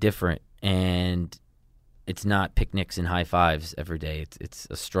something different, and it's not picnics and high fives every day. It's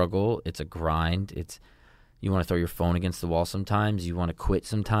a struggle. It's a grind. You want to throw your phone against the wall sometimes. You want to quit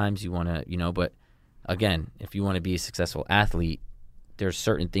sometimes. You want to, but again, if you want to be a successful athlete, there's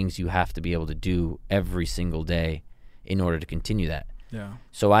certain things you have to be able to do every single day in order to continue that. Yeah.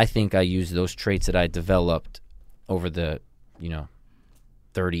 So I think I use those traits that I developed over the,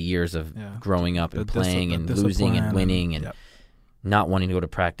 30 years of growing up and playing and losing and winning and not wanting to go to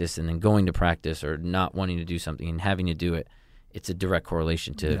practice and then going to practice or not wanting to do something and having to do it. It's a direct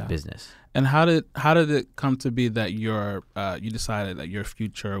correlation to business. And how did it come to be that you decided that your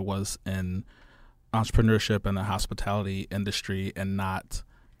future was in entrepreneurship and the hospitality industry and not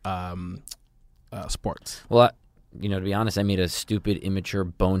sports? Well, to be honest, I made a stupid, immature,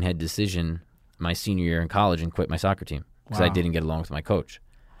 bonehead decision my senior year in college and quit my soccer team because I didn't get along with my coach.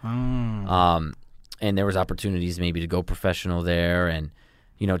 And there was opportunities maybe to go professional there. And,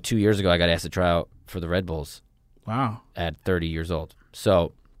 2 years ago, I got asked to try out for the Red Bulls. Wow. At 30 years old.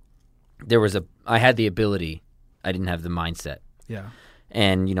 So I had the ability. I didn't have the mindset. Yeah.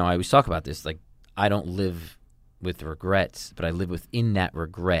 And, I always talk about this. Like, I don't live with regrets, but I live within that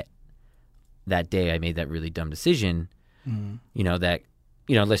regret. That day I made that really dumb decision,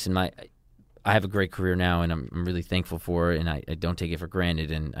 listen, I have a great career now and I'm really thankful for it and I don't take it for granted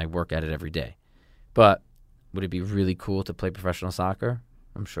and I work at it every day. But would it be really cool to play professional soccer?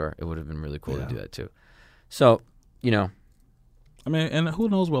 I'm sure it would have been really cool to do that too. So, I mean, and who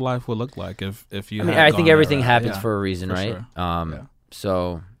knows what life would look like if you. I think everything happens for a reason, for right? Sure.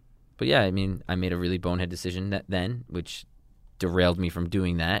 So, but yeah, I mean, I made a really bonehead decision then, which derailed me from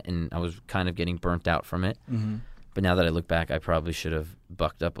doing that, and I was kind of getting burnt out from it. Mm-hmm. But now that I look back, I probably should have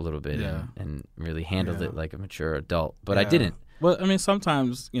bucked up a little bit and really handled it like a mature adult. But I didn't. Well, I mean,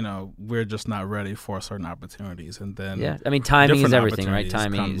 sometimes, we're just not ready for certain opportunities, and then timing is everything, right?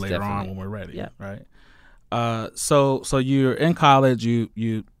 Timing is later definitely on when we're ready, right? So you're in college,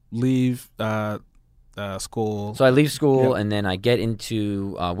 you leave school. So I leave school and then I get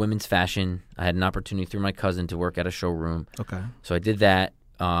into women's fashion. I had an opportunity through my cousin to work at a showroom. Okay. So I did that.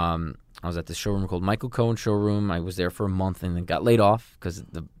 I was at this showroom called Michael Cohen Showroom. I was there for a month and then got laid off because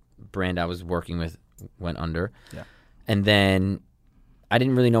the brand I was working with went under. Yeah. And then I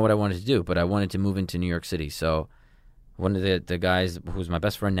didn't really know what I wanted to do, but I wanted to move into New York City. So one of the guys who's my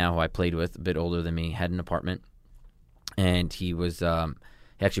best friend now, who I played with, a bit older than me, had an apartment. And he was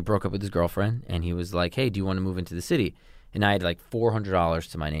he actually broke up with his girlfriend, and he was like, hey, do you want to move into the city? And I had like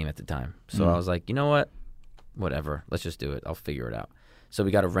 $400 to my name at the time. So I was like, you know what? Whatever. Let's just do it. I'll figure it out. So we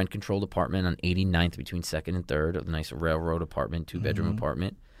got a rent-controlled apartment on 89th between 2nd and 3rd, a nice railroad apartment, 2-bedroom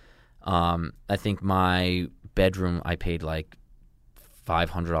apartment. I think my bedroom, I paid like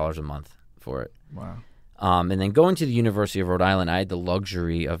 $500 a month for it. Wow. And then going to the University of Rhode Island, I had the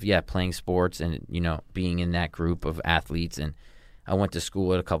luxury of, playing sports and, being in that group of athletes. And I went to school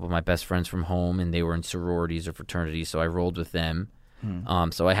with a couple of my best friends from home, and they were in sororities or fraternities, so I rolled with them.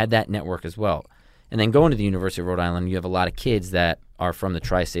 So I had that network as well. And then going to the University of Rhode Island, you have a lot of kids that are from the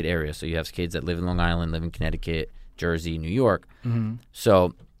tri-state area. So you have kids that live in Long Island, live in Connecticut, Jersey, New York.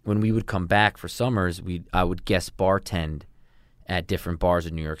 So when we would come back for summers, I would guest bartend at different bars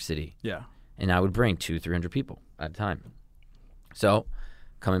in New York City. Yeah. And I would bring 200-300 people at a time. So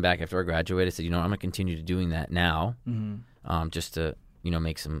coming back after I graduated, I said, I'm going to continue to doing that now, just to,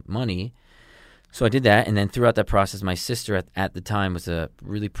 make some money. So I did that, and then throughout that process, my sister at the time was a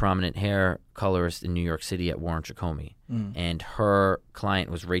really prominent hair colorist in New York City at Warren Trachomey, and her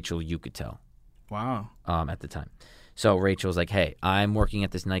client was Rachel Yucatel. Wow. At the time. So Rachel was like, hey, I'm working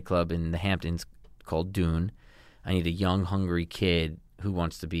at this nightclub in the Hamptons called Dune. I need a young, hungry kid who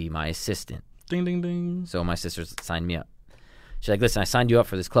wants to be my assistant. Ding, ding, ding. So my sister signed me up. She's like, listen, I signed you up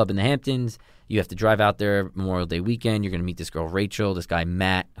for this club in the Hamptons. You have to drive out there Memorial Day weekend. You're going to meet this girl, Rachel. This guy,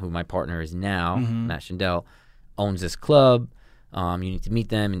 Matt, who my partner is now, Matt Schindel, owns this club. You need to meet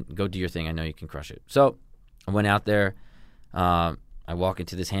them and go do your thing. I know you can crush it. So I went out there. I walk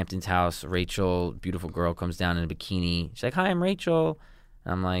into this Hamptons house. Rachel, beautiful girl, comes down in a bikini. She's like, hi, I'm Rachel.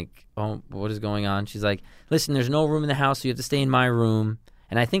 I'm like, oh, what is going on? She's like, listen, there's no room in the house, so you have to stay in my room.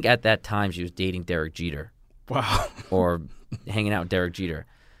 And I think at that time she was dating Derek Jeter. Wow. Or hanging out with Derek Jeter.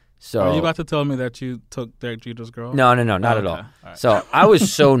 So are you about to tell me that you took Derek Jeter's girl? No, not at all. Right. So I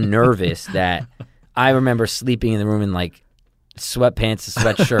was so nervous that I remember sleeping in the room in like sweatpants, a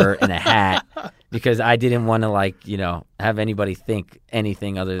sweatshirt, and a hat because I didn't want to have anybody think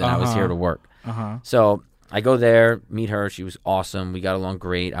anything other than I was here to work. So I go there, meet her. She was awesome. We got along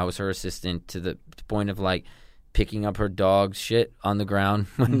great. I was her assistant to the point of picking up her dog's shit on the ground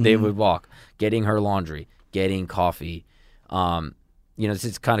when they would walk, getting her laundry, getting coffee. This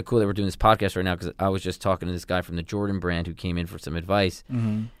is kind of cool that we're doing this podcast right now because I was just talking to this guy from the Jordan brand who came in for some advice.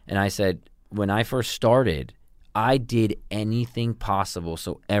 And I said, when I first started, I did anything possible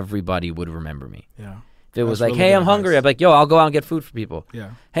so everybody would remember me. Yeah. If it was like, hey, I'm hungry, I'd be like, yo, I'll go out and get food for people.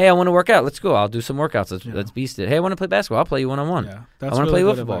 Yeah. Hey, I want to work out. Let's go. I'll do some workouts. Let's beast it. Hey, I want to play basketball. I'll play you one-on-one. Yeah. I want to play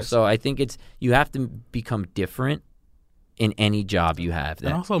football. So I think you have to become different in any job you have.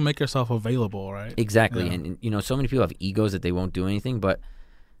 And also make yourself available, right? Exactly. Yeah. And so many people have egos that they won't do anything, but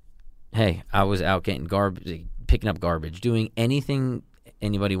hey, I was out getting garbage, picking up garbage, doing anything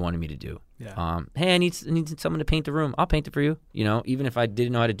anybody wanted me to do. Yeah. Hey, I need someone to paint the room. I'll paint it for you. Even if I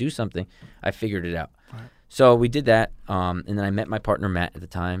didn't know how to do something, I figured it out. Right. So we did that, and then I met my partner Matt at the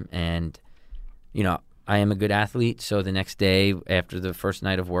time, and I am a good athlete. So the next day after the first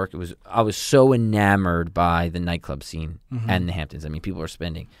night of work, I was so enamored by the nightclub scene and the Hamptons. I mean, people are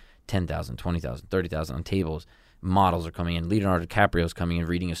spending $10,000, $20,000, $30,000 on tables. Models are coming in. Leonardo DiCaprio's coming in,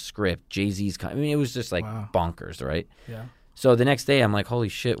 reading a script. Jay-Z's coming. I mean, it was just bonkers, right? Yeah. So the next day, I'm like, holy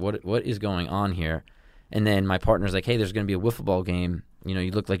shit, what is going on here? And then my partner's like, hey, there's going to be a wiffle ball game.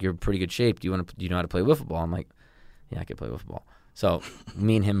 You look like you're in pretty good shape. Do you know how to play wiffle ball? I'm like, yeah, I can play wiffle ball. So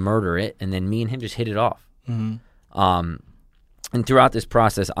me and him murder it, and then me and him just hit it off. And throughout this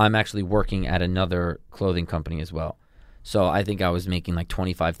process, I'm actually working at another clothing company as well. So I think I was making like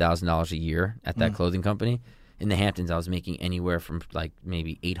 $25,000 a year at that clothing company. In the Hamptons, I was making anywhere from like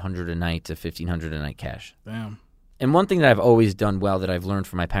maybe $800 a night to $1,500 a night cash. Damn. And one thing that I've always done well that I've learned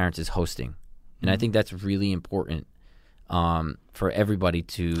from my parents is hosting. And I think that's really important for everybody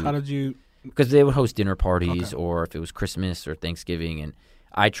to... How did you... Because they would host dinner parties or if it was Christmas or Thanksgiving. And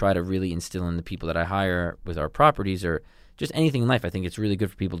I try to really instill in the people that I hire with our properties or just anything in life. I think it's really good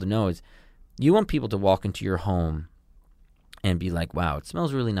for people to know is you want people to walk into your home and be like, wow, it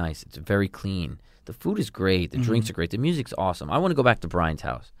smells really nice. It's very clean. The food is great. The drinks are great. The music's awesome. I want to go back to Brian's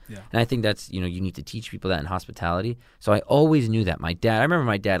house. Yeah. And I think that's, you need to teach people that in hospitality. So I always knew that. I remember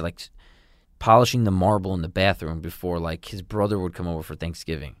my dad like polishing the marble in the bathroom before like his brother would come over for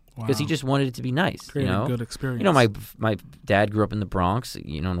Thanksgiving. Because he just wanted it to be nice. Create a good experience. My dad grew up in the Bronx,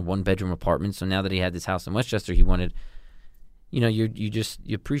 in a one-bedroom apartment. So now that he had this house in Westchester, he wanted,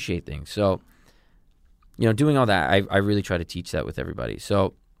 you appreciate things. So, doing all that, I really try to teach that with everybody.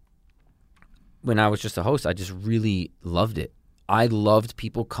 So when I was just a host, I just really loved it. I loved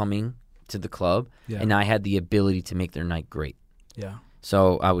people coming to the club, and I had the ability to make their night great. Yeah.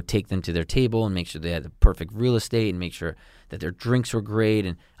 So I would take them to their table and make sure they had the perfect real estate and make sure that their drinks were great.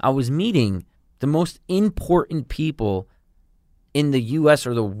 And I was meeting the most important people in the U.S.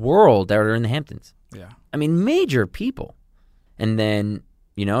 or the world that are in the Hamptons. Yeah. I mean, major people. And then,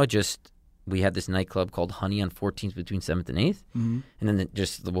 we had this nightclub called Honey on 14th between 7th and 8th. Mm-hmm. And then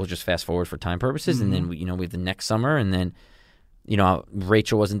we'll just fast forward for time purposes. And then, we have the next summer. And then,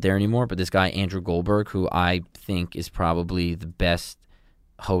 Rachel wasn't there anymore, but this guy, Andrew Goldberg, who I think is probably the best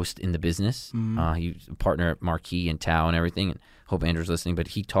host in the business. He's a partner at Marquee and Tao and everything. And hope Andrew's listening, but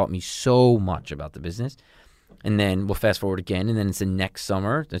he taught me so much about the business. And then we'll fast forward again, and then it's the next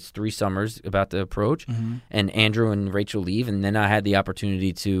summer. That's 3 summers about to approach. And Andrew and Rachel leave, and then I had the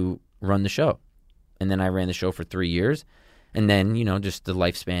opportunity to run the show. And then I ran the show for 3 years. And then, just the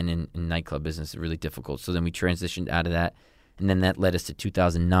lifespan in nightclub business is really difficult. So then we transitioned out of that. And then that led us to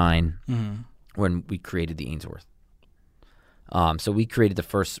 2009 when we created the Ainsworth. So we created the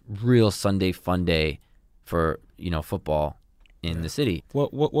first real Sunday fun day for, football in the city.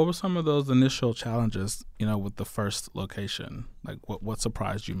 What were some of those initial challenges, with the first location? Like what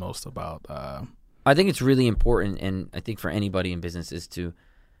surprised you most about? I think it's really important, and I think for anybody in business, is to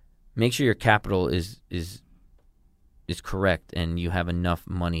make sure your capital is correct and you have enough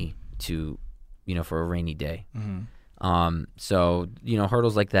money to, for a rainy day. So,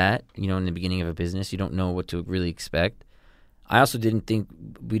 hurdles like that, in the beginning of a business, you don't know what to really expect. I also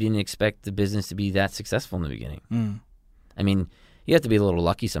we didn't expect the business to be that successful in the beginning. I mean, you have to be a little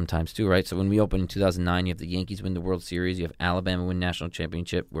lucky sometimes too, right? So when we opened in 2009, you have the Yankees win the World Series, you have Alabama win national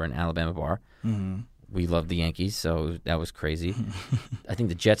championship. We're an Alabama bar. We love the Yankees, so that was crazy. I think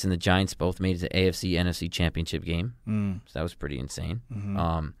the Jets and the Giants both made it to AFC, NFC championship game. So that was pretty insane.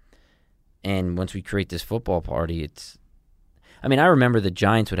 And once we create this football party, I remember the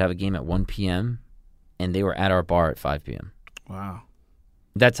Giants would have a game at 1 p.m. and they were at our bar at 5 p.m. Wow.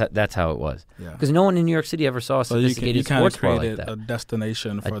 That's how it was. Yeah. Because no one in New York City ever saw a sophisticated sports bar like that. A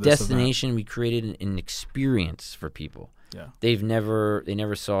destination for a this destination. event. We created an experience for people. Yeah. They never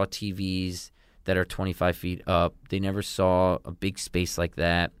saw TVs that are 25 feet up. They never saw a big space like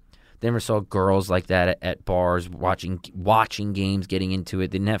that. They never saw girls like that at bars watching games, getting into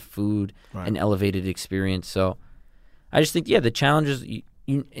it. They didn't have food, an elevated experience. So I just think, the challenges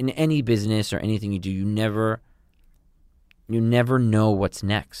in any business or anything you do, you never know what's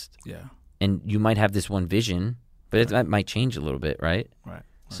next. Yeah. And you might have this one vision, but that might change a little bit, right? Right.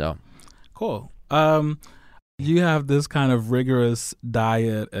 So. Cool. You have this kind of rigorous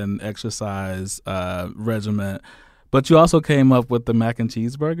diet and exercise regimen, but you also came up with the mac and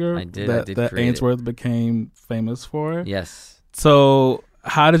cheese burger. I did. That Ainsworth became famous for. Yes. So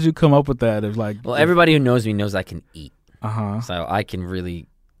how did you come up with that? Everybody who knows me knows I can eat. Uh-huh. So I can really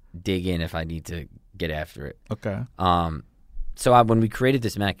dig in if I need to get after it. Okay. So when we created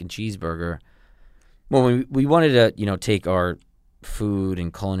this mac and cheese burger, we wanted to, take our food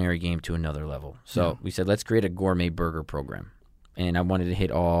and culinary game to another level. So we said, let's create a gourmet burger program. And I wanted to hit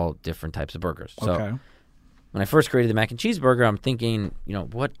all different types of burgers. So when I first created the mac and cheese burger, I'm thinking,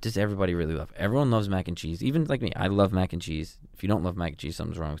 what does everybody really love? Everyone loves mac and cheese. Even like me, I love mac and cheese. If you don't love mac and cheese,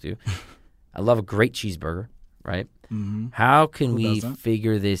 something's wrong with you. I love a great cheeseburger, right? Mm-hmm. How can we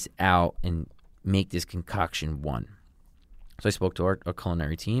figure this out and make this concoction one? So I spoke to our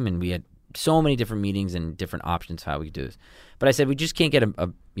culinary team, and we had so many different meetings and different options how we could do this. But I said, we just can't get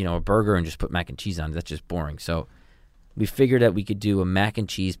a burger and just put mac and cheese on it. That's just boring. So we figured that we could do a mac and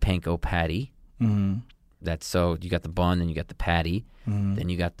cheese panko patty. Mm-hmm. So you got the bun, then you got the patty, Mm-hmm. then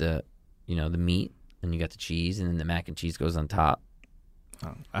you got the meat, then you got the cheese, and then the mac and cheese goes on top.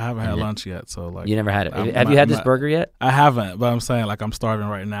 Oh, I haven't had lunch yet, so you never had it. Have you had this burger yet? I haven't, but I'm saying I'm starving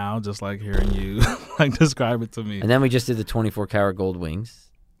right now, just hearing you describe it to me. And then we just did the 24-karat gold wings.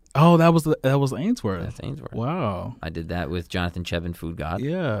 Oh, that was Ainsworth. That's Ainsworth. Wow. I did that with Jonathan Chevin, Food God.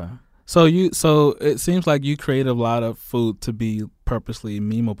 Yeah. So it seems like you created a lot of food to be purposely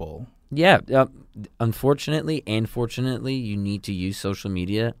memeable. Yeah. Unfortunately and fortunately, you need to use social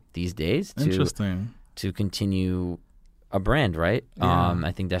media these days to continue a brand, right? Yeah.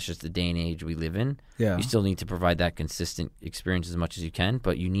 I think that's just the day and age we live in. Yeah. You still need to provide that consistent experience as much as you can,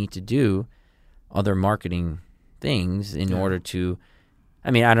 but you need to do other marketing things in order to.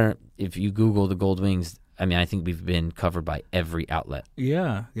 If you Google the gold wings, I think we've been covered by every outlet.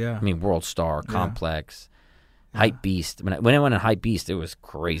 Yeah, yeah. World Star, Complex, Hype Beast. When I went on Hype Beast, it was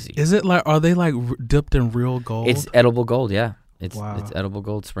crazy. Is it are they dipped in real gold? It's edible gold, yeah. It's Wow. edible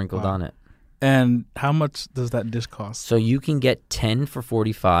gold sprinkled on it. And how much does that dish cost? So you can get 10 for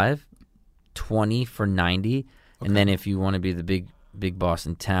 $45, 20 for $90, and then if you want to be the big boss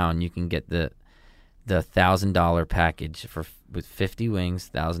in town, you can get the $1,000 package with 50 wings,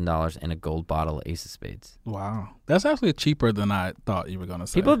 $1,000, and a gold bottle of Ace of Spades. Wow, that's actually cheaper than I thought you were going to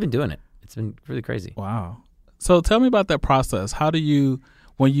say. People have been doing it. It's been really crazy. Wow. So tell me about that process. How do you,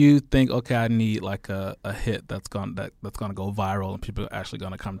 when you think, okay, I need like a hit that's gonna go viral and people are actually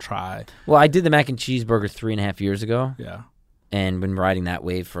gonna come try? Well, I did the mac and cheeseburger 3.5 years ago. Yeah. And been riding that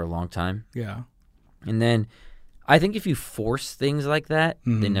wave for a long time. Yeah. And then I think if you force things like that,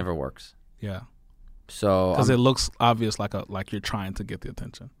 it never works. Yeah. So because it looks obvious, like you're trying to get the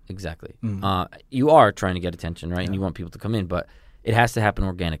attention. Exactly. You are trying to get attention, right? Yeah. And you want people to come in, but it has to happen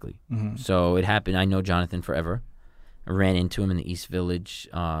organically. So it happened. I know Jonathan forever. I ran into him in the East Village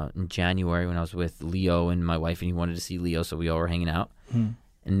in January when I was with Leo and my wife, and he wanted to see Leo, so we all were hanging out. And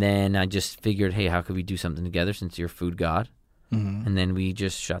then I just figured, hey, how could we do something together since you're a food god? And then we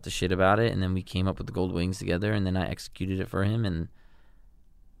just shot the shit about it, and then we came up with the Gold Wings together, and then I executed it for him, and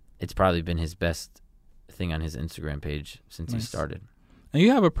it's probably been his best thing on his Instagram page since he started. And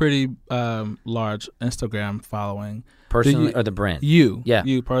you have a pretty large Instagram following. Personally, or the brand? You. Yeah.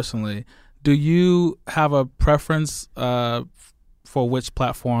 You personally. Do you have a preference for which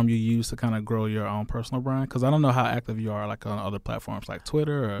platform you use to kind of grow your own personal brand? Because I don't know how active you are like on other platforms like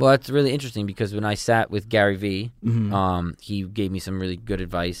Twitter. Well, it's really interesting because when I sat with Gary Vee, he gave me some really good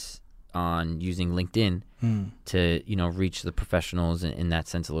advice on using LinkedIn to reach the professionals in that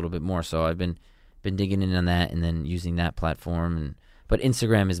sense a little bit more. So I've been digging in on that and then using that platform. But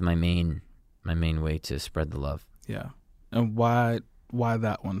Instagram is my main way to spread the love. Yeah. And why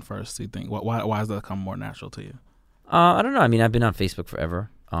that one first, do you think? Why has that come more natural to you? I don't know. I mean, I've been on Facebook forever.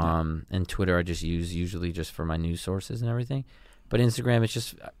 And Twitter I just use usually just for my news sources and everything. But Instagram, it's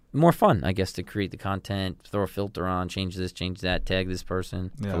just more fun, I guess, to create the content, throw a filter on, change this, change that, tag this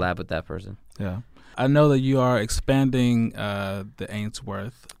person, collab with that person. Yeah. I know that you are expanding the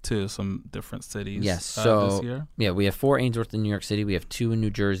Ainsworth to some different cities this year. Yeah, we have 4 Ainsworth in New York City. We have 2 in New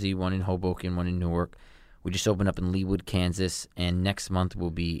Jersey, 1 in Hoboken, 1 in Newark. We just opened up in Leawood, Kansas, and next month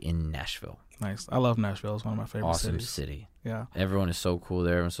we'll be in Nashville. Nice. I love Nashville. It's one of my favorite cities. Awesome city. Yeah. Everyone is so cool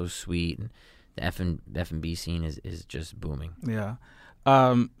there. Everyone's so sweet. And the F&B scene is just booming. Yeah.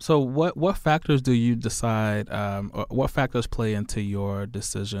 So what factors do you decide, or what factors play into your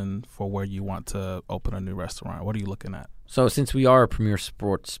decision for where you want to open a new restaurant? What are you looking at? So since we are a premier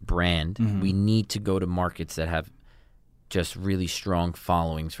sports brand, we need to go to markets that have just really strong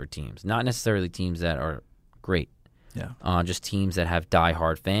followings for teams. Not necessarily teams that are great. Yeah. Just teams that have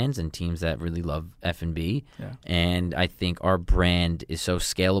diehard fans and teams that really love F&B. Yeah. And I think our brand is so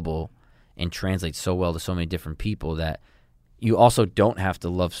scalable and translates so well to so many different people that you also don't have to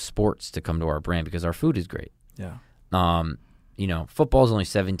love sports to come to our brand because our food is great. Yeah. Football is only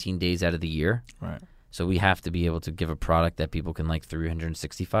 17 days out of the year. Right. So we have to be able to give a product that people can like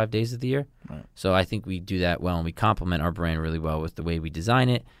 365 days of the year. Right. So I think we do that well, and we complement our brand really well with the way we design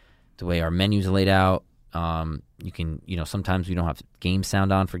it, the way our menus are laid out. You can, sometimes we don't have game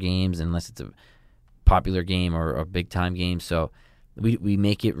sound on for games unless it's a popular game or a big time game. So we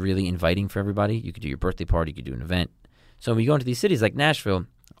make it really inviting for everybody. You could do your birthday party, you could do an event. So when we go into these cities like Nashville,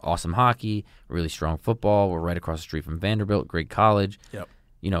 awesome hockey, really strong football. We're right across the street from Vanderbilt, great college. Yep.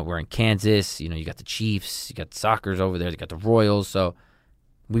 We're in Kansas. You got the Chiefs, you got the Sockers over there, you got the Royals. So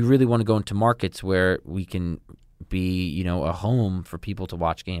we really want to go into markets where we can be, a home for people to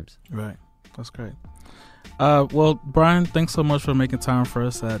watch games. Right. That's great. Well, Brian, thanks so much for making time for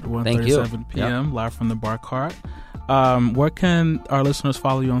us at 1:37 p.m. live from the Bar Cart. Where can our listeners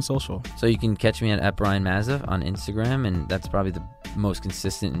follow you on social? So you can catch me at Brian Mazza on Instagram, and that's probably the most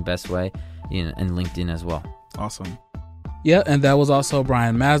consistent and best way, and LinkedIn as well. Awesome. Yeah, and that was also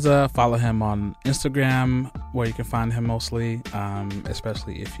Brian Mazza. Follow him on Instagram, where you can find him mostly,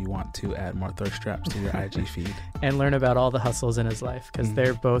 especially if you want to add more thirst traps to your IG feed. And learn about all the hustles in his life, because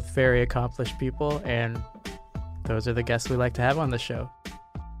they're both very accomplished people, and those are the guests we like to have on the show.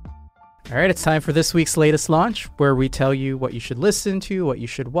 All right, it's time for this week's latest launch, where we tell you what you should listen to, what you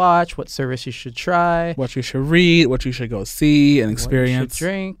should watch, what service you should try, what you should read, what you should go see and experience. What you should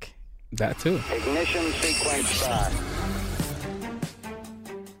drink. That too. Ignition sequence start.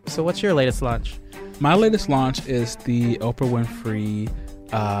 So what's your latest launch? My latest launch is the Oprah Winfrey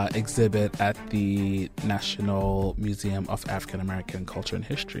exhibit at the National Museum of African American Culture and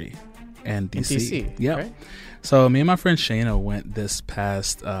History in DC. In DC, yeah. right? So me and my friend Shayna went this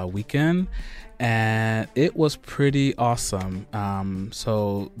past weekend, and it was pretty awesome.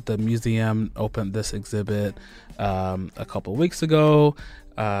 So the museum opened this exhibit a couple of weeks ago,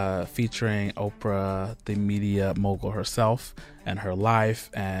 featuring Oprah, the media mogul herself, and her life.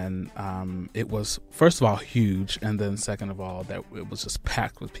 And it was, first of all, huge, and then second of all, that it was just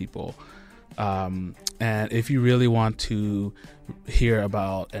packed with people. And if you really want to hear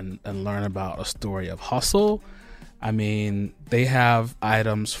about and learn about a story of hustle, I mean, they have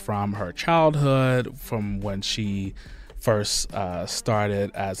items from her childhood, from when she first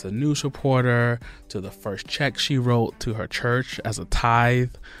started as a news reporter, to the first check she wrote to her church as a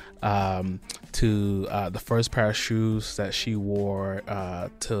tithe, to the first pair of shoes that she wore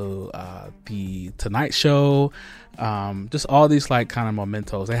to the Tonight Show. Just all these like kind of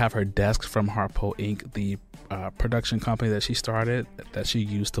mementos. They have her desk from Harpo Inc., the production company that she started, that she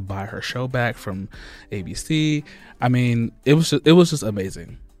used to buy her show back from ABC. I mean, it was just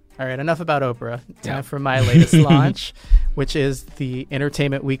amazing. All right, enough about Oprah. Time for my latest launch, which is the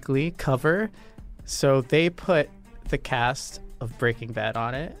Entertainment Weekly cover. So they put the cast of Breaking Bad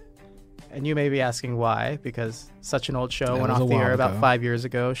on it. And you may be asking why, because such an old show went off the air about 5 years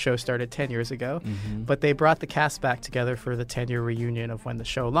ago. Show started 10 years ago. Mm-hmm. But they brought the cast back together for the 10-year reunion of when the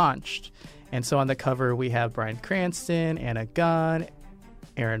show launched. And so on the cover, we have Bryan Cranston, Anna Gunn,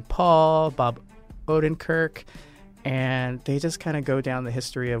 Aaron Paul, Bob Odenkirk. And they just kind of go down the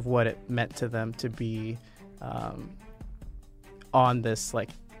history of what it meant to them to be on this like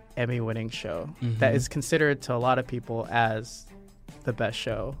Emmy-winning show that is considered to a lot of people as the best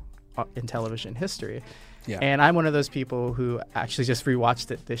show in television history. Yeah. And I'm one of those people who actually just rewatched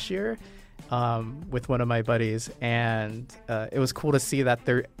it this year with one of my buddies, and it was cool to see that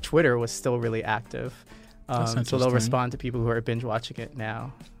their Twitter was still really active. So they'll respond to people who are binge watching it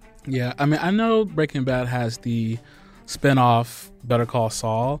now. Yeah, I mean, I know Breaking Bad has the spinoff Better Call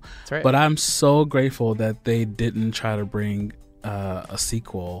Saul, that's right. But I'm so grateful that they didn't try to bring a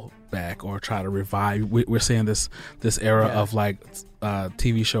sequel back or try to revive. We're seeing this era of like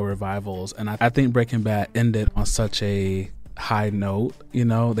TV show revivals, and I think Breaking Bad ended on such a high note. You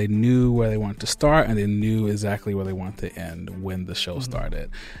know, they knew where they wanted to start, and they knew exactly where they wanted to end when the show started.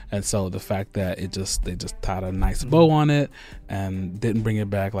 And so the fact that they just tied a nice bow on it and didn't bring it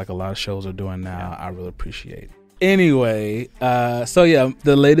back like a lot of shows are doing now, I really appreciate. Anyway, so yeah,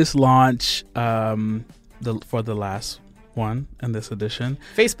 the latest launch for the last one in this edition,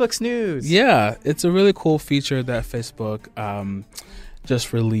 Facebook Snooze. Yeah, it's a really cool feature that Facebook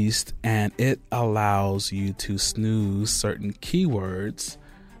just released, and it allows you to snooze certain keywords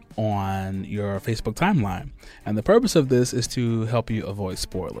on your Facebook timeline. And the purpose of this is to help you avoid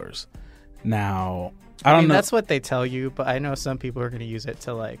spoilers. Now, I don't know. That's what they tell you, but I know some people are going to use it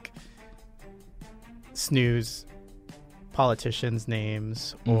to like snooze politicians'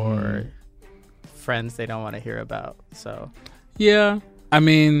 names or friends they don't want to hear about. So yeah, I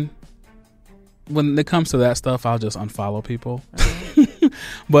mean, when it comes to that stuff, I'll just unfollow people.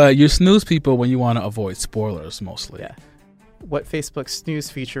 But you snooze people when you want to avoid spoilers mostly. Yeah. What Facebook's snooze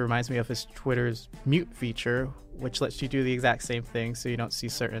feature reminds me of is Twitter's mute feature, which lets you do the exact same thing so you don't see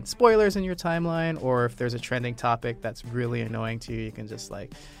certain spoilers in your timeline, or if there's a trending topic that's really annoying to you, you can just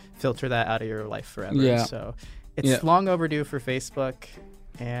like filter that out of your life forever. Yeah. So it's long overdue for Facebook,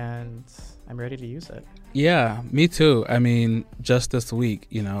 and I'm ready to use it. Yeah, me too. I mean, just this week,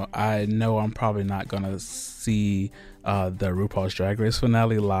 I know I'm probably not going to see the RuPaul's Drag Race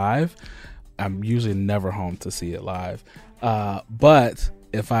finale live. I'm usually never home to see it live. But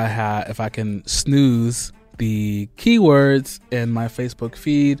if I can snooze the keywords in my Facebook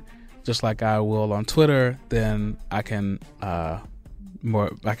feed, just like I will on Twitter, then I can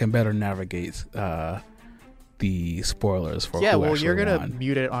better navigate the spoilers for you're gonna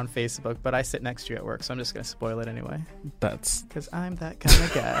mute it on Facebook, but I sit next to you at work, so I'm just gonna spoil it anyway. That's because I'm that kind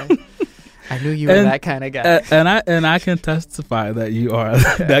of guy. I knew you were that kind of guy, and I can testify that you are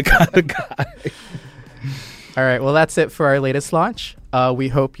that kind of guy. All right, well, that's it for our latest launch. We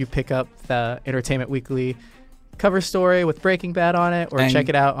hope you pick up the Entertainment Weekly cover story with Breaking Bad on it, or check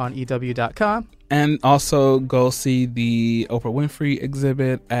it out on EW.com. And also go see the Oprah Winfrey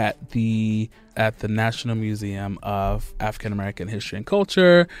exhibit at the National Museum of African American History and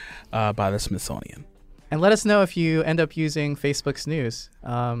Culture by the Smithsonian. And let us know if you end up using Facebook Snooze.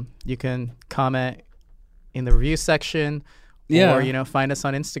 You can comment in the review section, or find us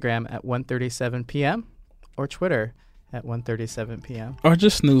on Instagram at 1:37 p.m. or Twitter at 1:37 p.m. Or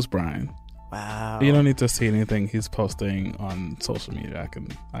just snooze Brian. Wow. You don't need to see anything he's posting on social media.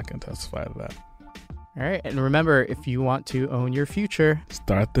 I can testify to that. All right. And remember, if you want to own your future,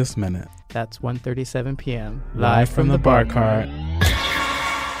 start this minute. That's 1:37 p.m. Live from the bar cart.